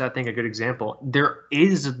brand that's, I think, a good example. There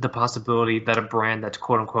is the possibility that a brand that's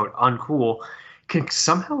quote unquote uncool can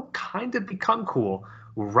somehow kind of become cool.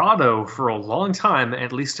 Rado, for a long time,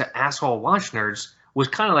 at least to asshole watch nerds, was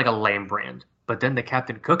kind of like a lame brand. But then the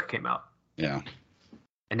Captain Cook came out. Yeah.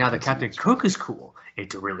 And now the Captain Cook is cool.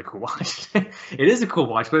 It's a really cool watch. It is a cool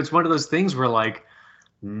watch, but it's one of those things where, like,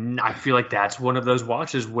 I feel like that's one of those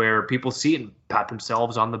watches where people see it and pat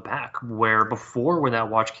themselves on the back. Where before, when that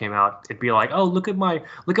watch came out, it'd be like, oh, look at my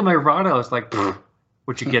Rado. It's like,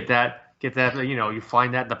 would you get that? Get that, you know, you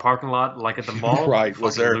find that in the parking lot, like at the mall. Right.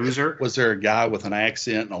 Was there a guy with an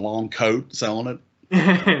accent and a long coat selling it?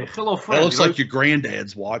 Hello, friend. That looks like your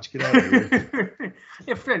granddad's watch. Get out of here.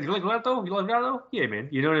 Hey, friend, you like Rado? You like Rado? Yeah, man.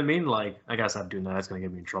 You know what I mean? Like, I gotta stop doing that. That's gonna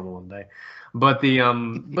get me in trouble one day. But the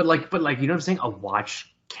but like, you know what I'm saying? A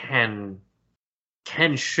watch can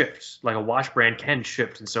shift. Like, a watch brand can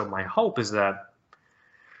shift. And so my hope is that,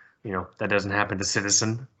 you know, that doesn't happen to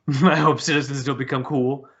Citizen. I hope Citizen still become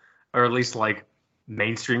cool. Or at least, like,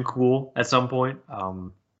 mainstream cool at some point.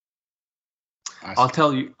 I'll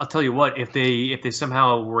tell you what. If they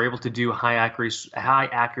somehow were able to do high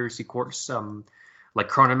accuracy quartz, like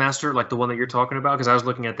Chronomaster, like the one that you're talking about, because I was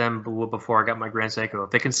looking at them before I got my Grand Seiko.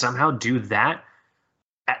 If they can somehow do that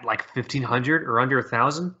at like 1,500 or under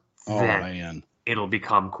 1,000, then it'll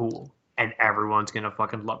become cool, and everyone's gonna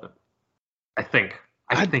fucking love it. I think.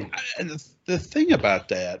 The thing about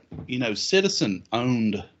that, you know, Citizen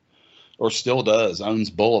owned, or still does,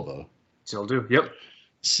 owns Bulova. Still do. Yep.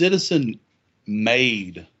 Citizen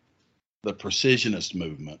made the precisionist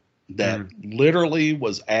movement that literally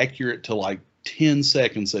was accurate to like 10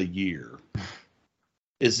 seconds a year.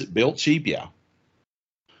 Is it built cheap? Yeah.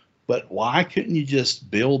 But why couldn't you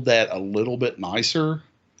just build that a little bit nicer?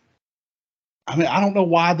 I mean, I don't know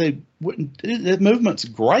why they wouldn't. The movement's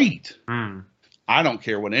great. Mm. I don't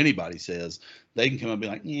care what anybody says. They can come and be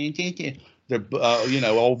like,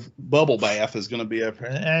 old Bubble Bath is going to be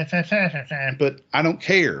but I don't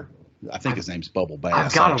care. I think his name's Bubble Bath.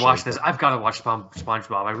 I've got to watch this. I've got to watch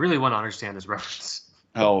SpongeBob. I really want to understand this reference.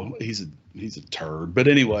 Oh, he's a turd. But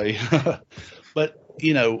anyway, but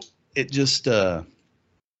it just that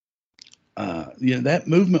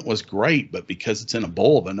movement was great, but because it's in a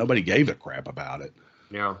Bulova, nobody gave a crap about it.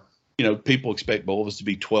 Yeah. People expect Bulvas to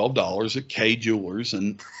be $12 at Kay Jewelers,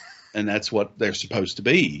 and that's what they're supposed to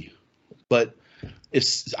be. But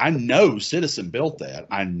I know Citizen built that.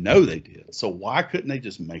 I know they did. So why couldn't they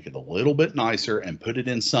just make it a little bit nicer and put it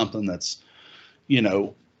in something that's,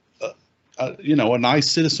 a nice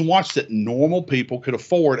Citizen watch that normal people could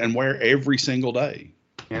afford and wear every single day?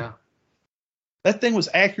 Yeah. That thing was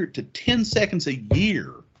accurate to 10 seconds a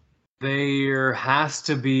year. There has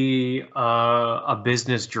to be a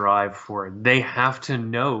business drive for it. They have to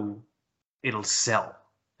know it'll sell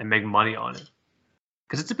and make money on it,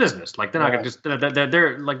 because it's a business. Like, they're not gonna just they're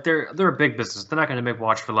a big business. They're not gonna make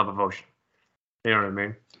watch for love of ocean. You know what I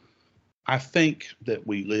mean? I think that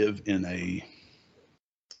we live in a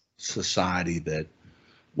society that,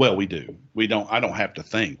 well, we do. I don't have to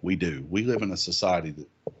think. We do. We live in a society that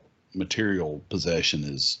material possession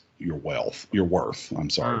is your wealth, your worth. I'm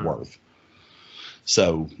sorry, worth.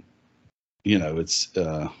 So, it's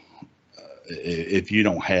if you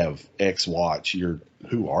don't have X watch,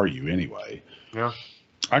 who are you anyway? Yeah.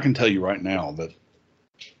 I can tell you right now that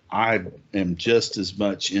I am just as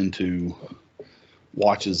much into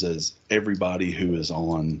watches as everybody who is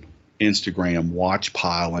on Instagram watch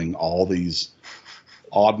piling all these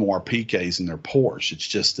Audemars Piguets in their Porsche. It's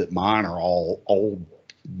just that mine are all old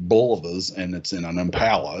Bulivas, and it's in an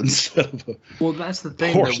Impala instead of that's the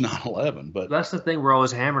thing. Porsche 911. But that's the thing we're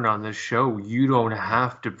always hammering on this show. You don't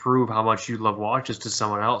have to prove how much you love watches to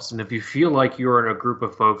someone else. And if you feel like you're in a group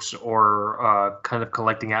of folks or kind of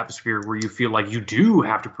collecting atmosphere where you feel like you do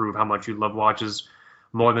have to prove how much you love watches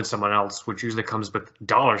more than someone else, which usually comes with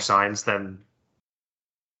dollar signs, then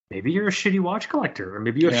maybe you're a shitty watch collector, or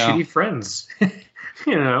maybe you have shitty friends.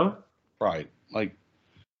 Right. Like,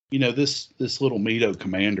 this little Mito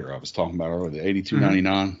Commander I was talking about earlier, the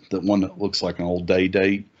 8299, the one that looks like an old day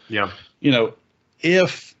date. Yeah.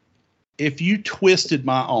 If you twisted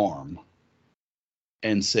my arm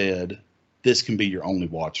and said, this can be your only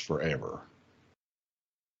watch forever,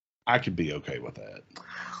 I could be okay with that.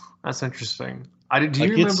 That's interesting. Do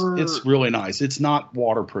you remember? It's really nice. It's not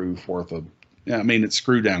waterproof it's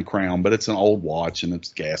screw down crown, but it's an old watch and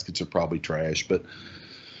its gaskets are probably trash. But,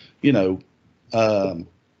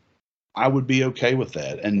 I would be okay with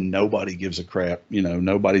that, and nobody gives a crap.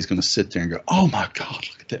 Nobody's going to sit there and go, "Oh my God,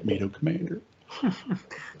 look at that Mito Commander."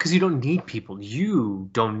 Because you don't need people. You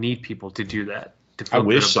don't need people to do that. I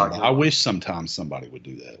wish sometimes somebody would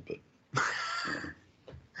do that, but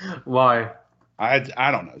why?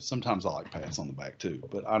 I don't know. Sometimes I like pats on the back too,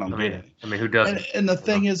 but I don't get it. I mean, who doesn't? And the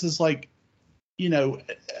thing is like, and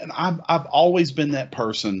I've always been that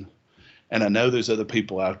person, and I know there's other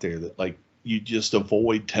people out there that like. You just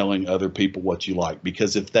avoid telling other people what you like,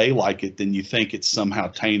 because if they like it, then you think it's somehow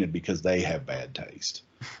tainted because they have bad taste.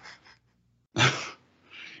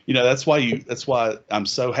 That's why I'm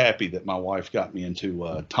so happy that my wife got me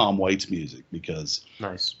into Tom Waits music, because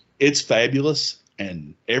it's fabulous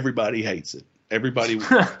and everybody hates it. Everybody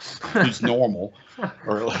who's normal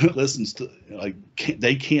or listens to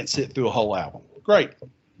they can't sit through a whole album. Great.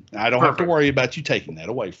 I don't have to worry about you taking that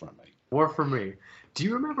away from me. Or from me. Do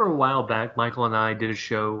you remember a while back, Michael and I did a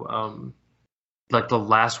show, like the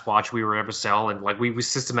last watch we were ever sell, and like we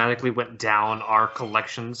systematically went down our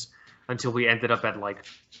collections until we ended up at like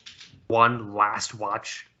one last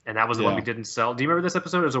watch, and that was the one we didn't sell. Do you remember this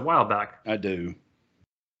episode? It was a while back. I do.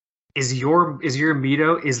 Is your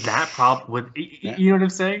Mito, is that problem with, you know what I'm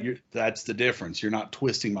saying? That's the difference. You're not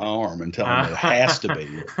twisting my arm and telling me it has to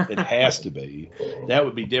be. It has to be. That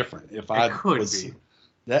would be different. If I was be.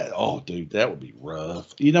 That, oh, dude, that would be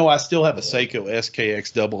rough. I still have a Seiko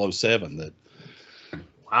SKX 007 that.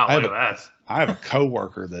 Wow, look at that. I have a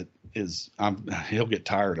coworker that he'll get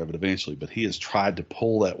tired of it eventually, but he has tried to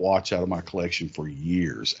pull that watch out of my collection for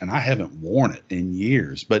years, and I haven't worn it in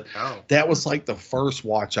years. But that was like the first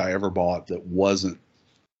watch I ever bought that wasn't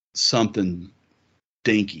something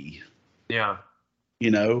dinky. Yeah.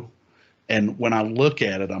 And when I look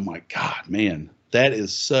at it, I'm like, God, man. That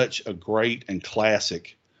is such a great and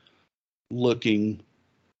classic looking,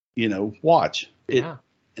 watch. And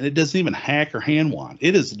it doesn't even hack or hand wind.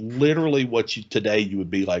 It is literally what today you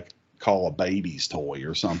would be like call a baby's toy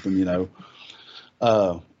or something,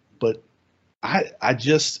 But I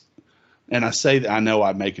just, and I say that I know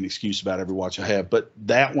I make an excuse about every watch I have, but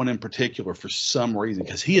that one in particular, for some reason,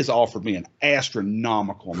 because he has offered me an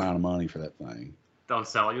astronomical amount of money for that thing. Don't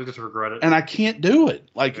sell it. You'll just regret it. And I can't do it.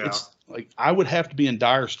 Like, Yeah. it's like I would have to be in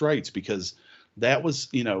dire straits, because that was,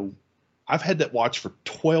 I've had that watch for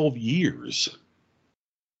 12 years.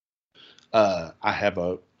 I have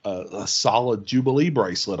a solid Jubilee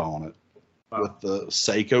bracelet on it. Wow. With the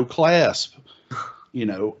Seiko clasp.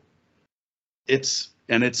 It's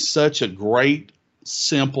such a great,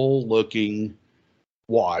 simple looking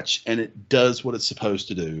watch, and it does what it's supposed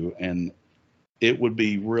to do. And it would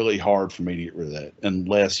be really hard for me to get rid of that,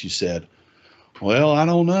 unless you said, well, I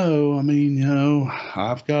don't know. I mean,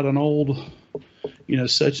 I've got an old,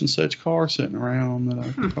 such and such car sitting around that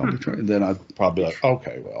I could probably trade. Then I'd probably be like,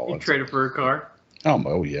 okay, well. You trade it for a car?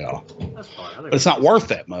 Oh, yeah. That's fine. But it's not worth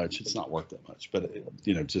that much. It's not worth that much. But,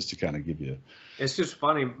 just to kind of give you. It's just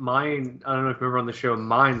funny. Mine, I don't know if you remember on the show,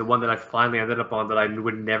 the one that I finally ended up on that I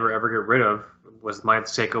would never, ever get rid of was my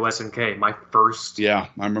Seiko SNK, my first. Yeah,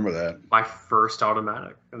 I remember that. My first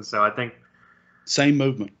automatic. And so I think. Same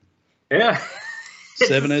movement. Yeah.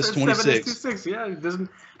 7S26. 7S26, yeah. It doesn't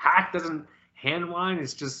hack, doesn't hand wind.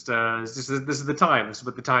 It's just this is the time. This is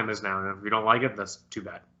what the time is now. And if you don't like it, that's too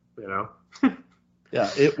bad. Yeah,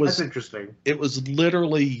 it was. That's interesting. It was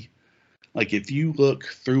literally, like, if you look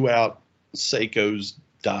throughout Seiko's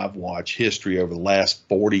dive watch history over the last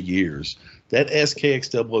 40 years, that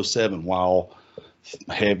SKX 007, while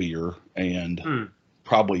heavier and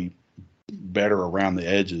probably better around the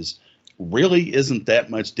edges, really isn't that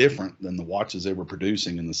much different than the watches they were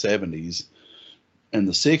producing in the 70s and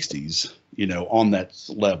the 60s, on that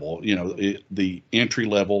level. The entry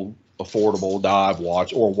level, affordable dive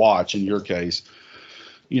watch, or watch in your case,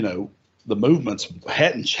 the movements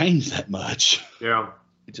hadn't changed that much. Yeah.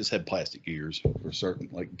 It just had plastic gears for certain,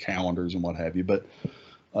 like, calendars and what have you. But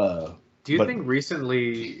do you think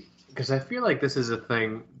recently, because I feel like this is a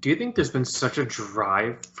thing, do you think there's been such a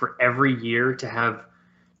drive for every year to have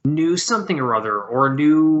new something or other, or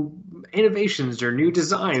new innovations or new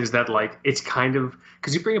designs that, like, it's kind of,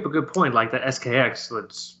 because you bring up a good point, like that SKX,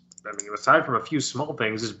 aside from a few small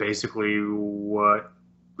things, is basically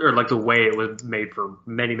the way it was made for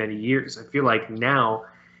many, many years. I feel like now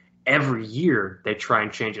every year they try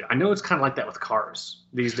and change it. I know it's kind of like that with cars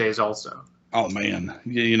these days also. Oh man,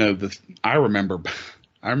 I remember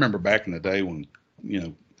back in the day when,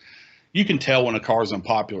 you can tell when a car's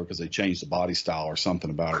unpopular because they change the body style or something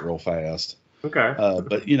about it real fast. Okay.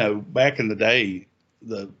 But back in the day,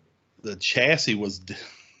 the chassis was,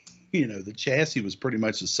 the chassis was pretty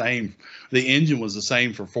much the same. The engine was the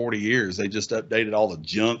same for 40 years. They just updated all the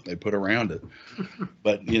junk they put around it.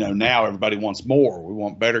 But, now everybody wants more. We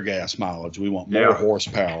want better gas mileage. We want more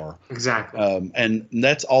horsepower. Exactly. And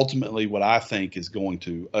that's ultimately what I think is going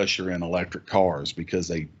to usher in electric cars, because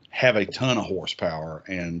they have a ton of horsepower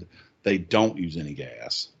and they don't use any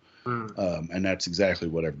gas. And that's exactly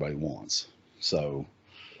what everybody wants. So,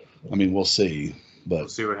 we'll see. But we'll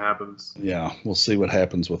see what happens. Yeah, we'll see what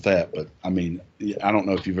happens with that. But I don't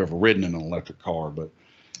know if you've ever ridden in an electric car, but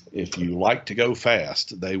if you like to go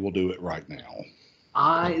fast, they will do it right now.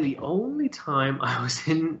 The only time I was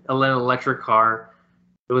in an electric car,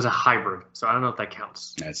 it was a hybrid, so I don't know if that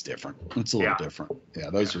counts. That's different. It's a little different.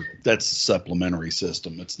 Yeah, that's a supplementary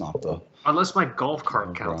system. It's not the. Unless my golf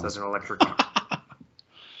cart counts as an electric car.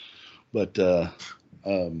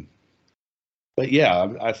 But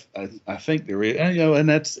yeah, I think there is, and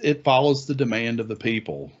it follows the demand of the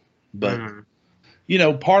people. But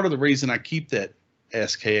part of the reason I keep that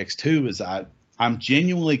SKX2 is I'm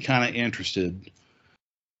genuinely kind of interested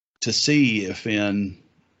to see if when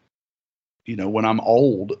I'm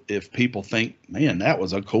old, if people think, man, that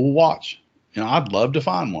was a cool watch. I'd love to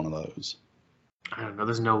find one of those. I don't know.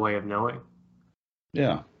 There's no way of knowing.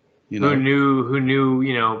 Yeah. Who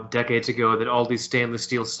knew, decades ago that all these stainless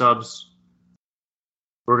steel stubs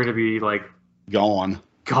were going to be like gone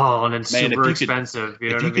and super expensive.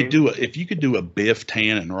 If you could do a Biff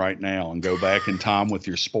Tannen right now and go back in time with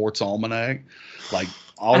your sports almanac, like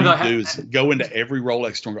all you do is go into every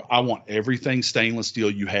Rolex store and go, I want everything stainless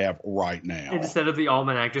steel you have right now. Instead of the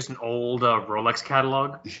almanac, just an old Rolex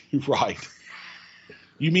catalog. Right.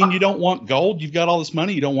 You mean you don't want gold? You've got all this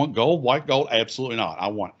money. You don't want gold? White gold? Absolutely not. I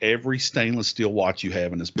want every stainless steel watch you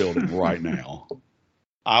have in this building right now.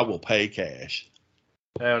 I will pay cash.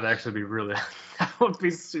 That would actually be that would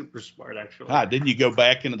be super smart, actually. Then you go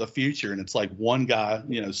back into the future and it's like one guy,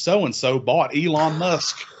 so-and-so bought Elon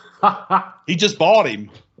Musk. He just bought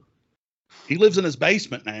him. He lives in his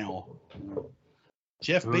basement now.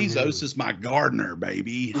 Jeff Bezos is my gardener,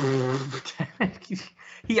 baby.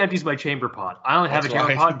 He empties my chamber pot. I only have a chamber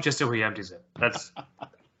right. pot just so he empties it. That's.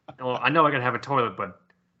 Well, I know I gotta have a toilet, but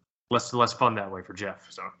less fun that way for Jeff.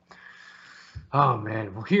 So. Oh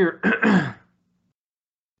man, well here.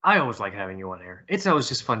 I always like having you on air. It's always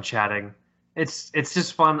just fun chatting. It's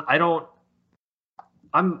just fun.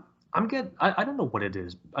 I'm good. I don't know what it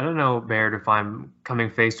is. I don't know, Baird, if I'm coming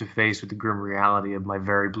face to face with the grim reality of my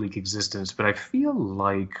very bleak existence, but I feel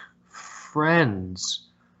like friends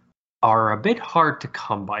are a bit hard to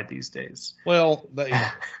come by these days. Well,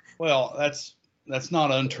 that's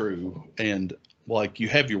not untrue. And like you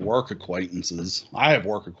have your work acquaintances. I have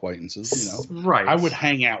work acquaintances, you know. Right. I would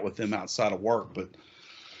hang out with them outside of work, but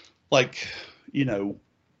like, you know,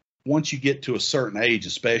 once you get to a certain age,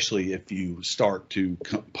 especially if you start to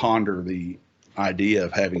ponder the idea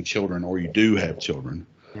of having children, or you do have children,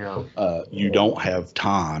 yeah. You don't have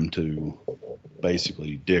time to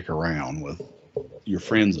basically dick around with your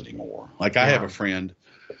friends anymore. Like I have a friend,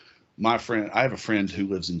 I have a friend who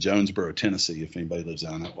lives in Jonesboro, Tennessee, if anybody lives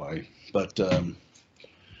down that way. But,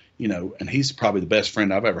 you know, and he's probably the best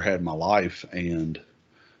friend I've ever had in my life. And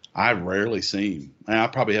I rarely see him. I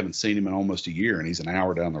probably haven't seen him in almost a year, and he's an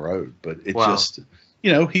hour down the road. But it's just,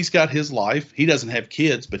 you know, he's got his life. He doesn't have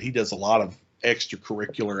kids, but he does a lot of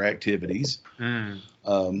extracurricular activities. And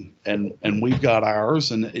we've got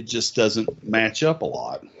ours, and it just doesn't match up a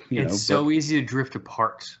lot. It's so easy to drift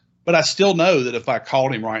apart. But I still know that if I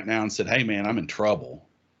called him right now and said, "Hey, man, I'm in trouble,"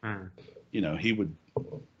 you know, he would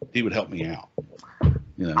help me out.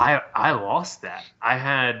 You know, I lost that. I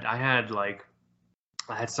had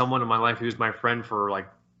someone in my life who was my friend for like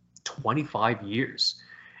 25 years.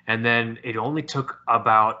 And then it only took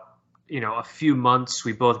about, you know, a few months.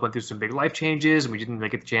 We both went through some big life changes and we didn't really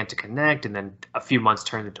get the chance to connect. And then a few months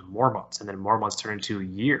turned into more months, and then more months turned into a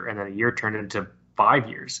year, and then a year turned into 5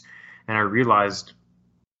 years. And I realized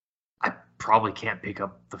I probably can't pick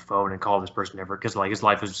up the phone and call this person ever, because like his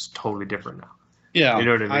life is just totally different now. Yeah. You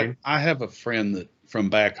know what I mean? I have a friend that from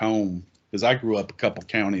back home, because I grew up a couple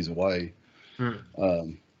counties away.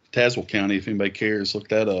 Tazewell County, if anybody cares, look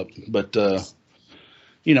that up. But,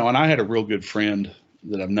 you know, and I had a real good friend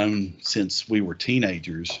that I've known since we were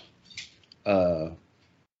teenagers.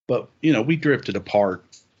 But, you know, we drifted apart.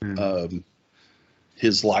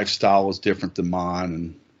 His lifestyle was different than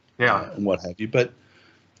mine and what have you. But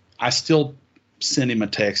I still send him a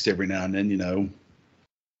text every now and then, you know,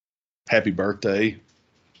 happy birthday.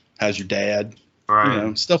 How's your dad? Right. You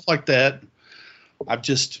know, stuff like that. I've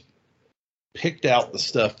just picked out the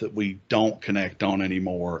stuff that we don't connect on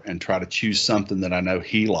anymore and try to choose something that I know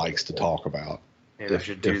he likes to talk about. Maybe I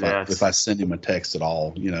should do that. If I send him a text at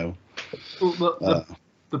all, you know. Well,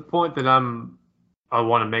 the point that I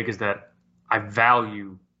want to make is that I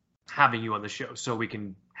value having you on the show so we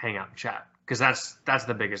can hang out and chat, because that's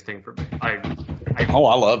the biggest thing for me. I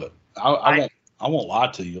love it. I won't lie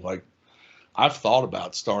to you. Like, I've thought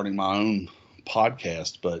about starting my own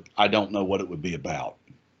podcast, but I don't know what it would be about.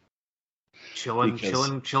 Chilling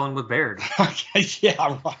with Baird.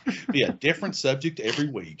 Yeah, right. Be a different subject every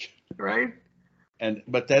week. Right.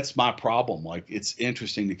 But that's my problem. Like, it's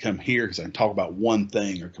interesting to come here because I can talk about one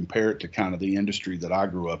thing or compare it to kind of the industry that I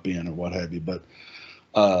grew up in or what have you. But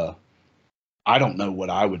I don't know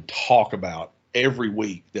what I would talk about every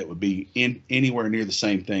week that would be in anywhere near the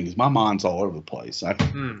same thing, because my mind's all over the place. I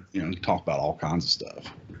you know, talk about all kinds of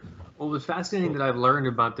stuff. Well, what's fascinating that I've learned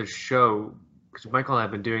about this show, because Michael and I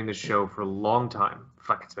have been doing this show for a long time.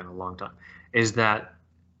 Fuck, it's been a long time. Is that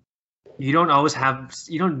you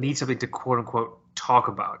don't need something to quote unquote talk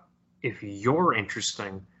about. If you're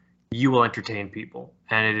interesting, you will entertain people,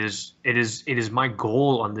 and it is my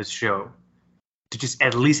goal on this show to just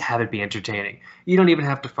at least have it be entertaining. You don't even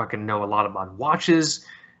have to fucking know a lot about watches.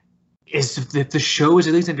 If the show is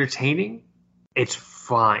at least entertaining, it's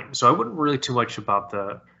fine. So I wouldn't really too much about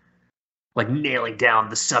the like nailing down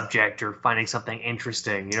the subject or finding something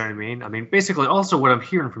interesting. You know what I mean? I mean, basically, also what I'm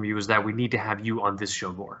hearing from you is that we need to have you on this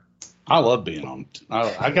show more. I love being on.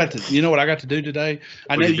 I got to. You know what I got to do today?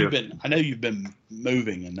 I know you've been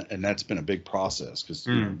moving, and that's been a big process, because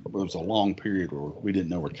you know, there was a long period where we didn't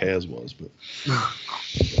know where Kaz was. But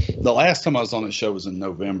the last time I was on the show was in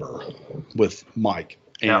November with Mike,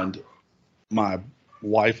 and my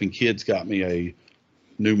wife and kids got me a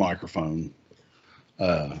new microphone,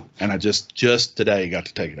 and I just today got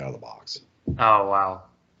to take it out of the box. Oh wow!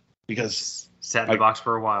 Because sat in the box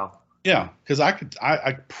for a while. Yeah, because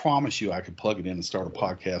I promise you I could plug it in and start a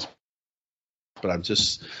podcast, but I'm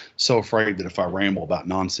just so afraid that if I ramble about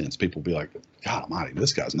nonsense, people will be like, God almighty,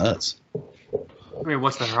 this guy's nuts. I mean,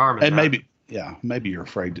 what's the harm in and that? maybe you're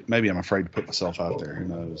afraid. Maybe I'm afraid to put myself out there. Who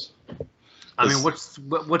knows? I mean, what's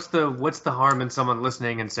the harm in someone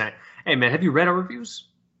listening and saying, "Hey, man, have you read our reviews?"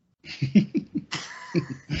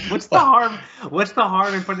 What's the harm? What's the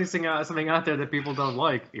harm in putting something out there that people don't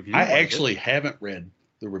like? If you, I actually haven't read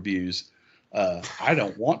the reviews. I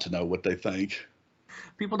don't want to know what they think.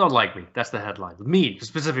 People don't like me. That's the headline. Me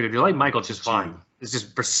specifically, they like Michael just fine. It's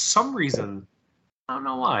just for some reason, I don't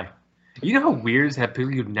know why. You know how weird is that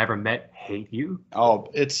people you've never met hate you? Oh,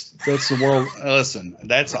 that's the world. Listen,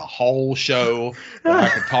 that's a whole show that I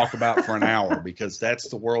could talk about for an hour because that's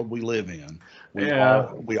the world we live in. We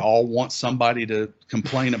all want somebody to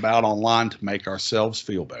complain about online to make ourselves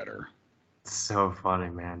feel better. So funny,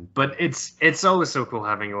 man. But it's always so cool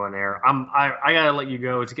having you on air. I gotta let you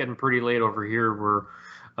go. It's getting pretty late over here.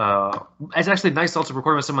 It's actually nice to also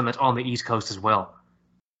record with someone that's on the East Coast as well.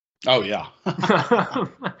 Oh yeah. I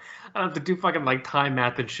don't have to do fucking like time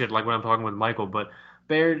math and shit like when I'm talking with Michael. But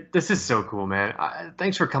Baird, this is so cool, man.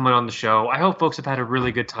 Thanks for coming on the show. I hope folks have had a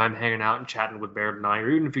really good time hanging out and chatting with Baird and I, or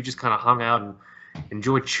even if you just kind of hung out and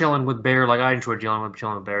enjoyed chilling with Baird like I enjoyed chilling with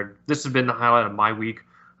Baird. This has been the highlight of my week.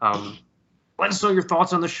 Let us know your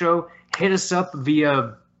thoughts on the show. Hit us up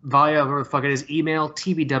via whatever the fuck it is, email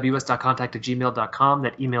tbws.contact@gmail.com.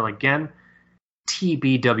 That email again,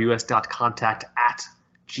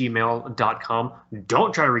 tbws.contact@gmail.com.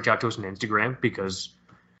 Don't try to reach out to us on Instagram because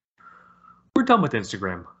we're done with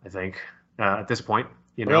Instagram, I think, at this point.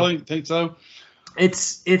 You know? Really? Think so?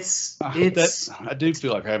 It's I do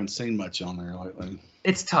feel like I haven't seen much on there lately.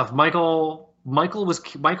 It's tough. Michael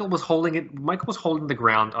was holding the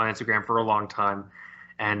ground on Instagram for a long time,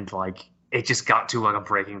 and like it just got to like a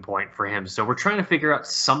breaking point for him. So we're trying to figure out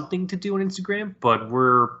something to do on Instagram, but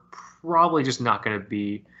we're probably just not going to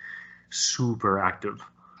be super active.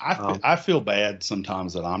 I feel bad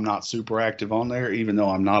sometimes that I'm not super active on there, even though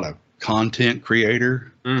I'm not a content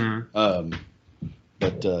creator. Mm-hmm.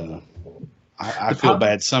 I feel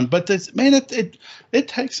bad but this, man, it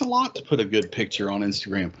takes a lot to put a good picture on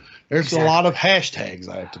Instagram. There's a lot of hashtags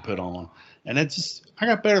I have to put on, and I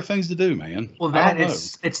got better things to do, man. Well,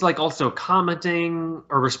 it's like also commenting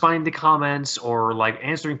or responding to comments or like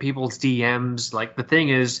answering people's DMs. Like the thing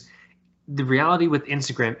is, the reality with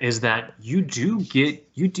Instagram is that you do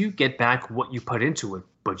get back what you put into it,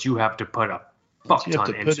 but you have to put a fuck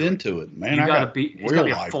ton into it, man. It's gotta be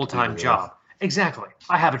a full-time job. Exactly.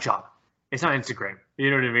 I have a job. It's not Instagram. You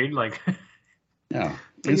know what I mean? Like, yeah,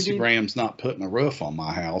 Instagram's not putting a roof on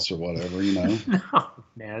my house or whatever, you know. No,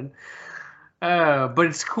 man. But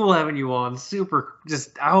it's cool having you on. Super.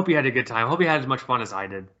 I hope you had a good time. I hope you had as much fun as I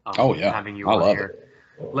did. Having you on here.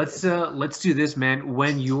 Let's do this, man.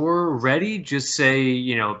 When you're ready, just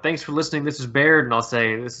say, thanks for listening. This is Baird, and I'll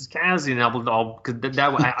say this is Cassie, and I'll because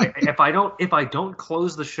that way, if I don't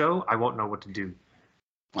close the show, I won't know what to do.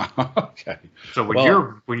 Okay. So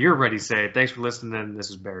when you're ready, say thanks for listening. This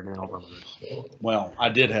is Baird, and I'll run with it. Well, I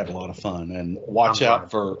did have a lot of fun, and watch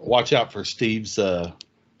out for Steve's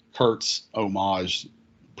Kurtz homage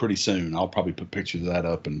pretty soon. I'll probably put pictures of that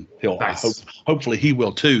up, and hopefully he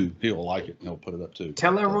will too. He'll like it, and he'll put it up too.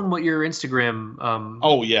 Tell everyone what your Instagram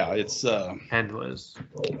it's handle is.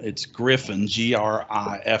 It's Griffin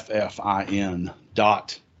GRIFFIN .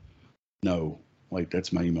 No, wait,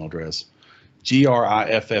 that's my email address.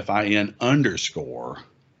 GRIFFIN_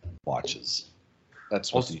 watches.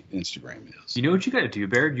 That's what the Instagram is. You know what you got to do,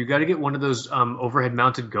 Baird? You got to get one of those overhead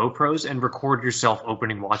mounted GoPros and record yourself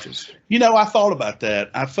opening watches. I thought about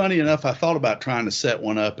that. Funny enough, I thought about trying to set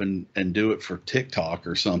one up and do it for TikTok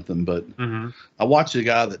or something, but I watched a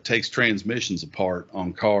guy that takes transmissions apart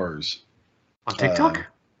on cars. On TikTok?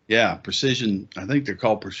 Yeah, Precision. I think they're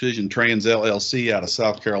called Precision Trans LLC out of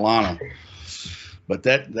South Carolina. But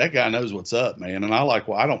that guy knows what's up, man. And I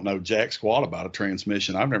don't know jack squat about a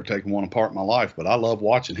transmission. I've never taken one apart in my life, but I love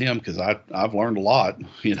watching him because I've learned a lot,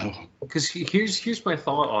 Because here's my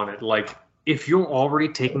thought on it. Like, if you're already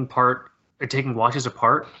taking watches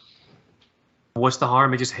apart, what's the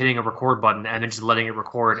harm in just hitting a record button and then just letting it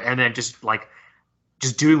record and then just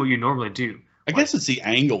doing what you normally do? I guess it's the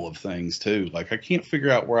angle of things too. Like, I can't figure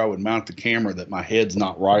out where I would mount the camera that my head's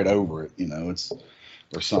not right over it. It's.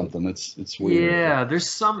 Or something. It's weird. Yeah, there's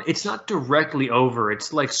some. It's not directly over.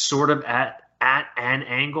 It's like sort of at an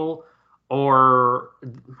angle, or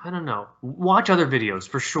I don't know. Watch other videos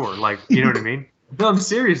for sure. Like, you know what I mean? No, I'm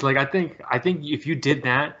serious. Like, I think if you did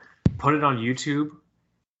that, put it on YouTube,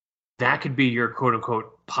 that could be your quote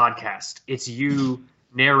unquote podcast. It's you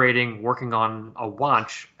narrating, working on a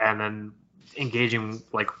watch, and then engaging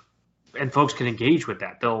and folks can engage with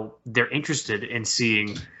that. They're interested in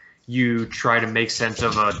seeing you try to make sense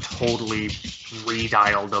of a totally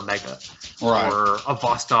redialed Omega, right, or a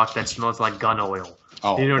Vostok that smells like gun oil,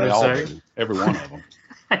 Oh, You know what they I'm all saying? do. Every one of them.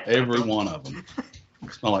 Every one of them.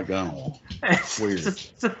 Smell like gun oil. Weird.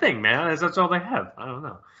 It's a thing, man. That's all they have. I don't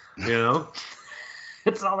know. You know,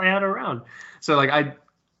 it's all they had around. So like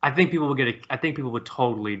I think people will get it. I think people would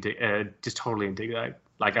totally just totally dig that.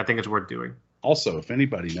 Like I think it's worth doing. Also, if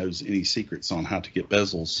anybody knows any secrets on how to get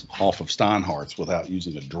bezels off of Steinhardt's without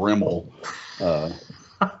using a Dremel,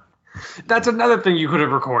 that's another thing you could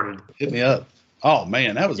have recorded. hit me up. Oh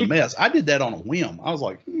man, that was a mess. I did that on a whim. I was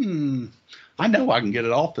like, I know I can get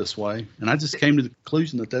it off this way, and I just came to the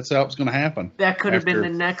conclusion that that's how it was going to happen. That could have been the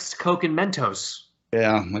next Coke and Mentos.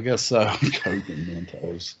 Yeah, I guess so. Coke and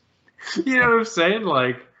Mentos. You know what I'm saying?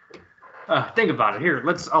 Like, think about it. Here,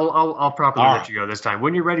 I'll properly let you go this time.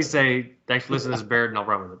 When you're ready, say thanks for listening to this, Baird, and I'll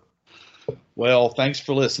run with it. Well, thanks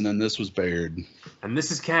for listening. This was Baird. And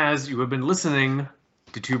this is Kaz. You have been listening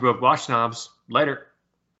to Two Broke Watch Snobs. Later.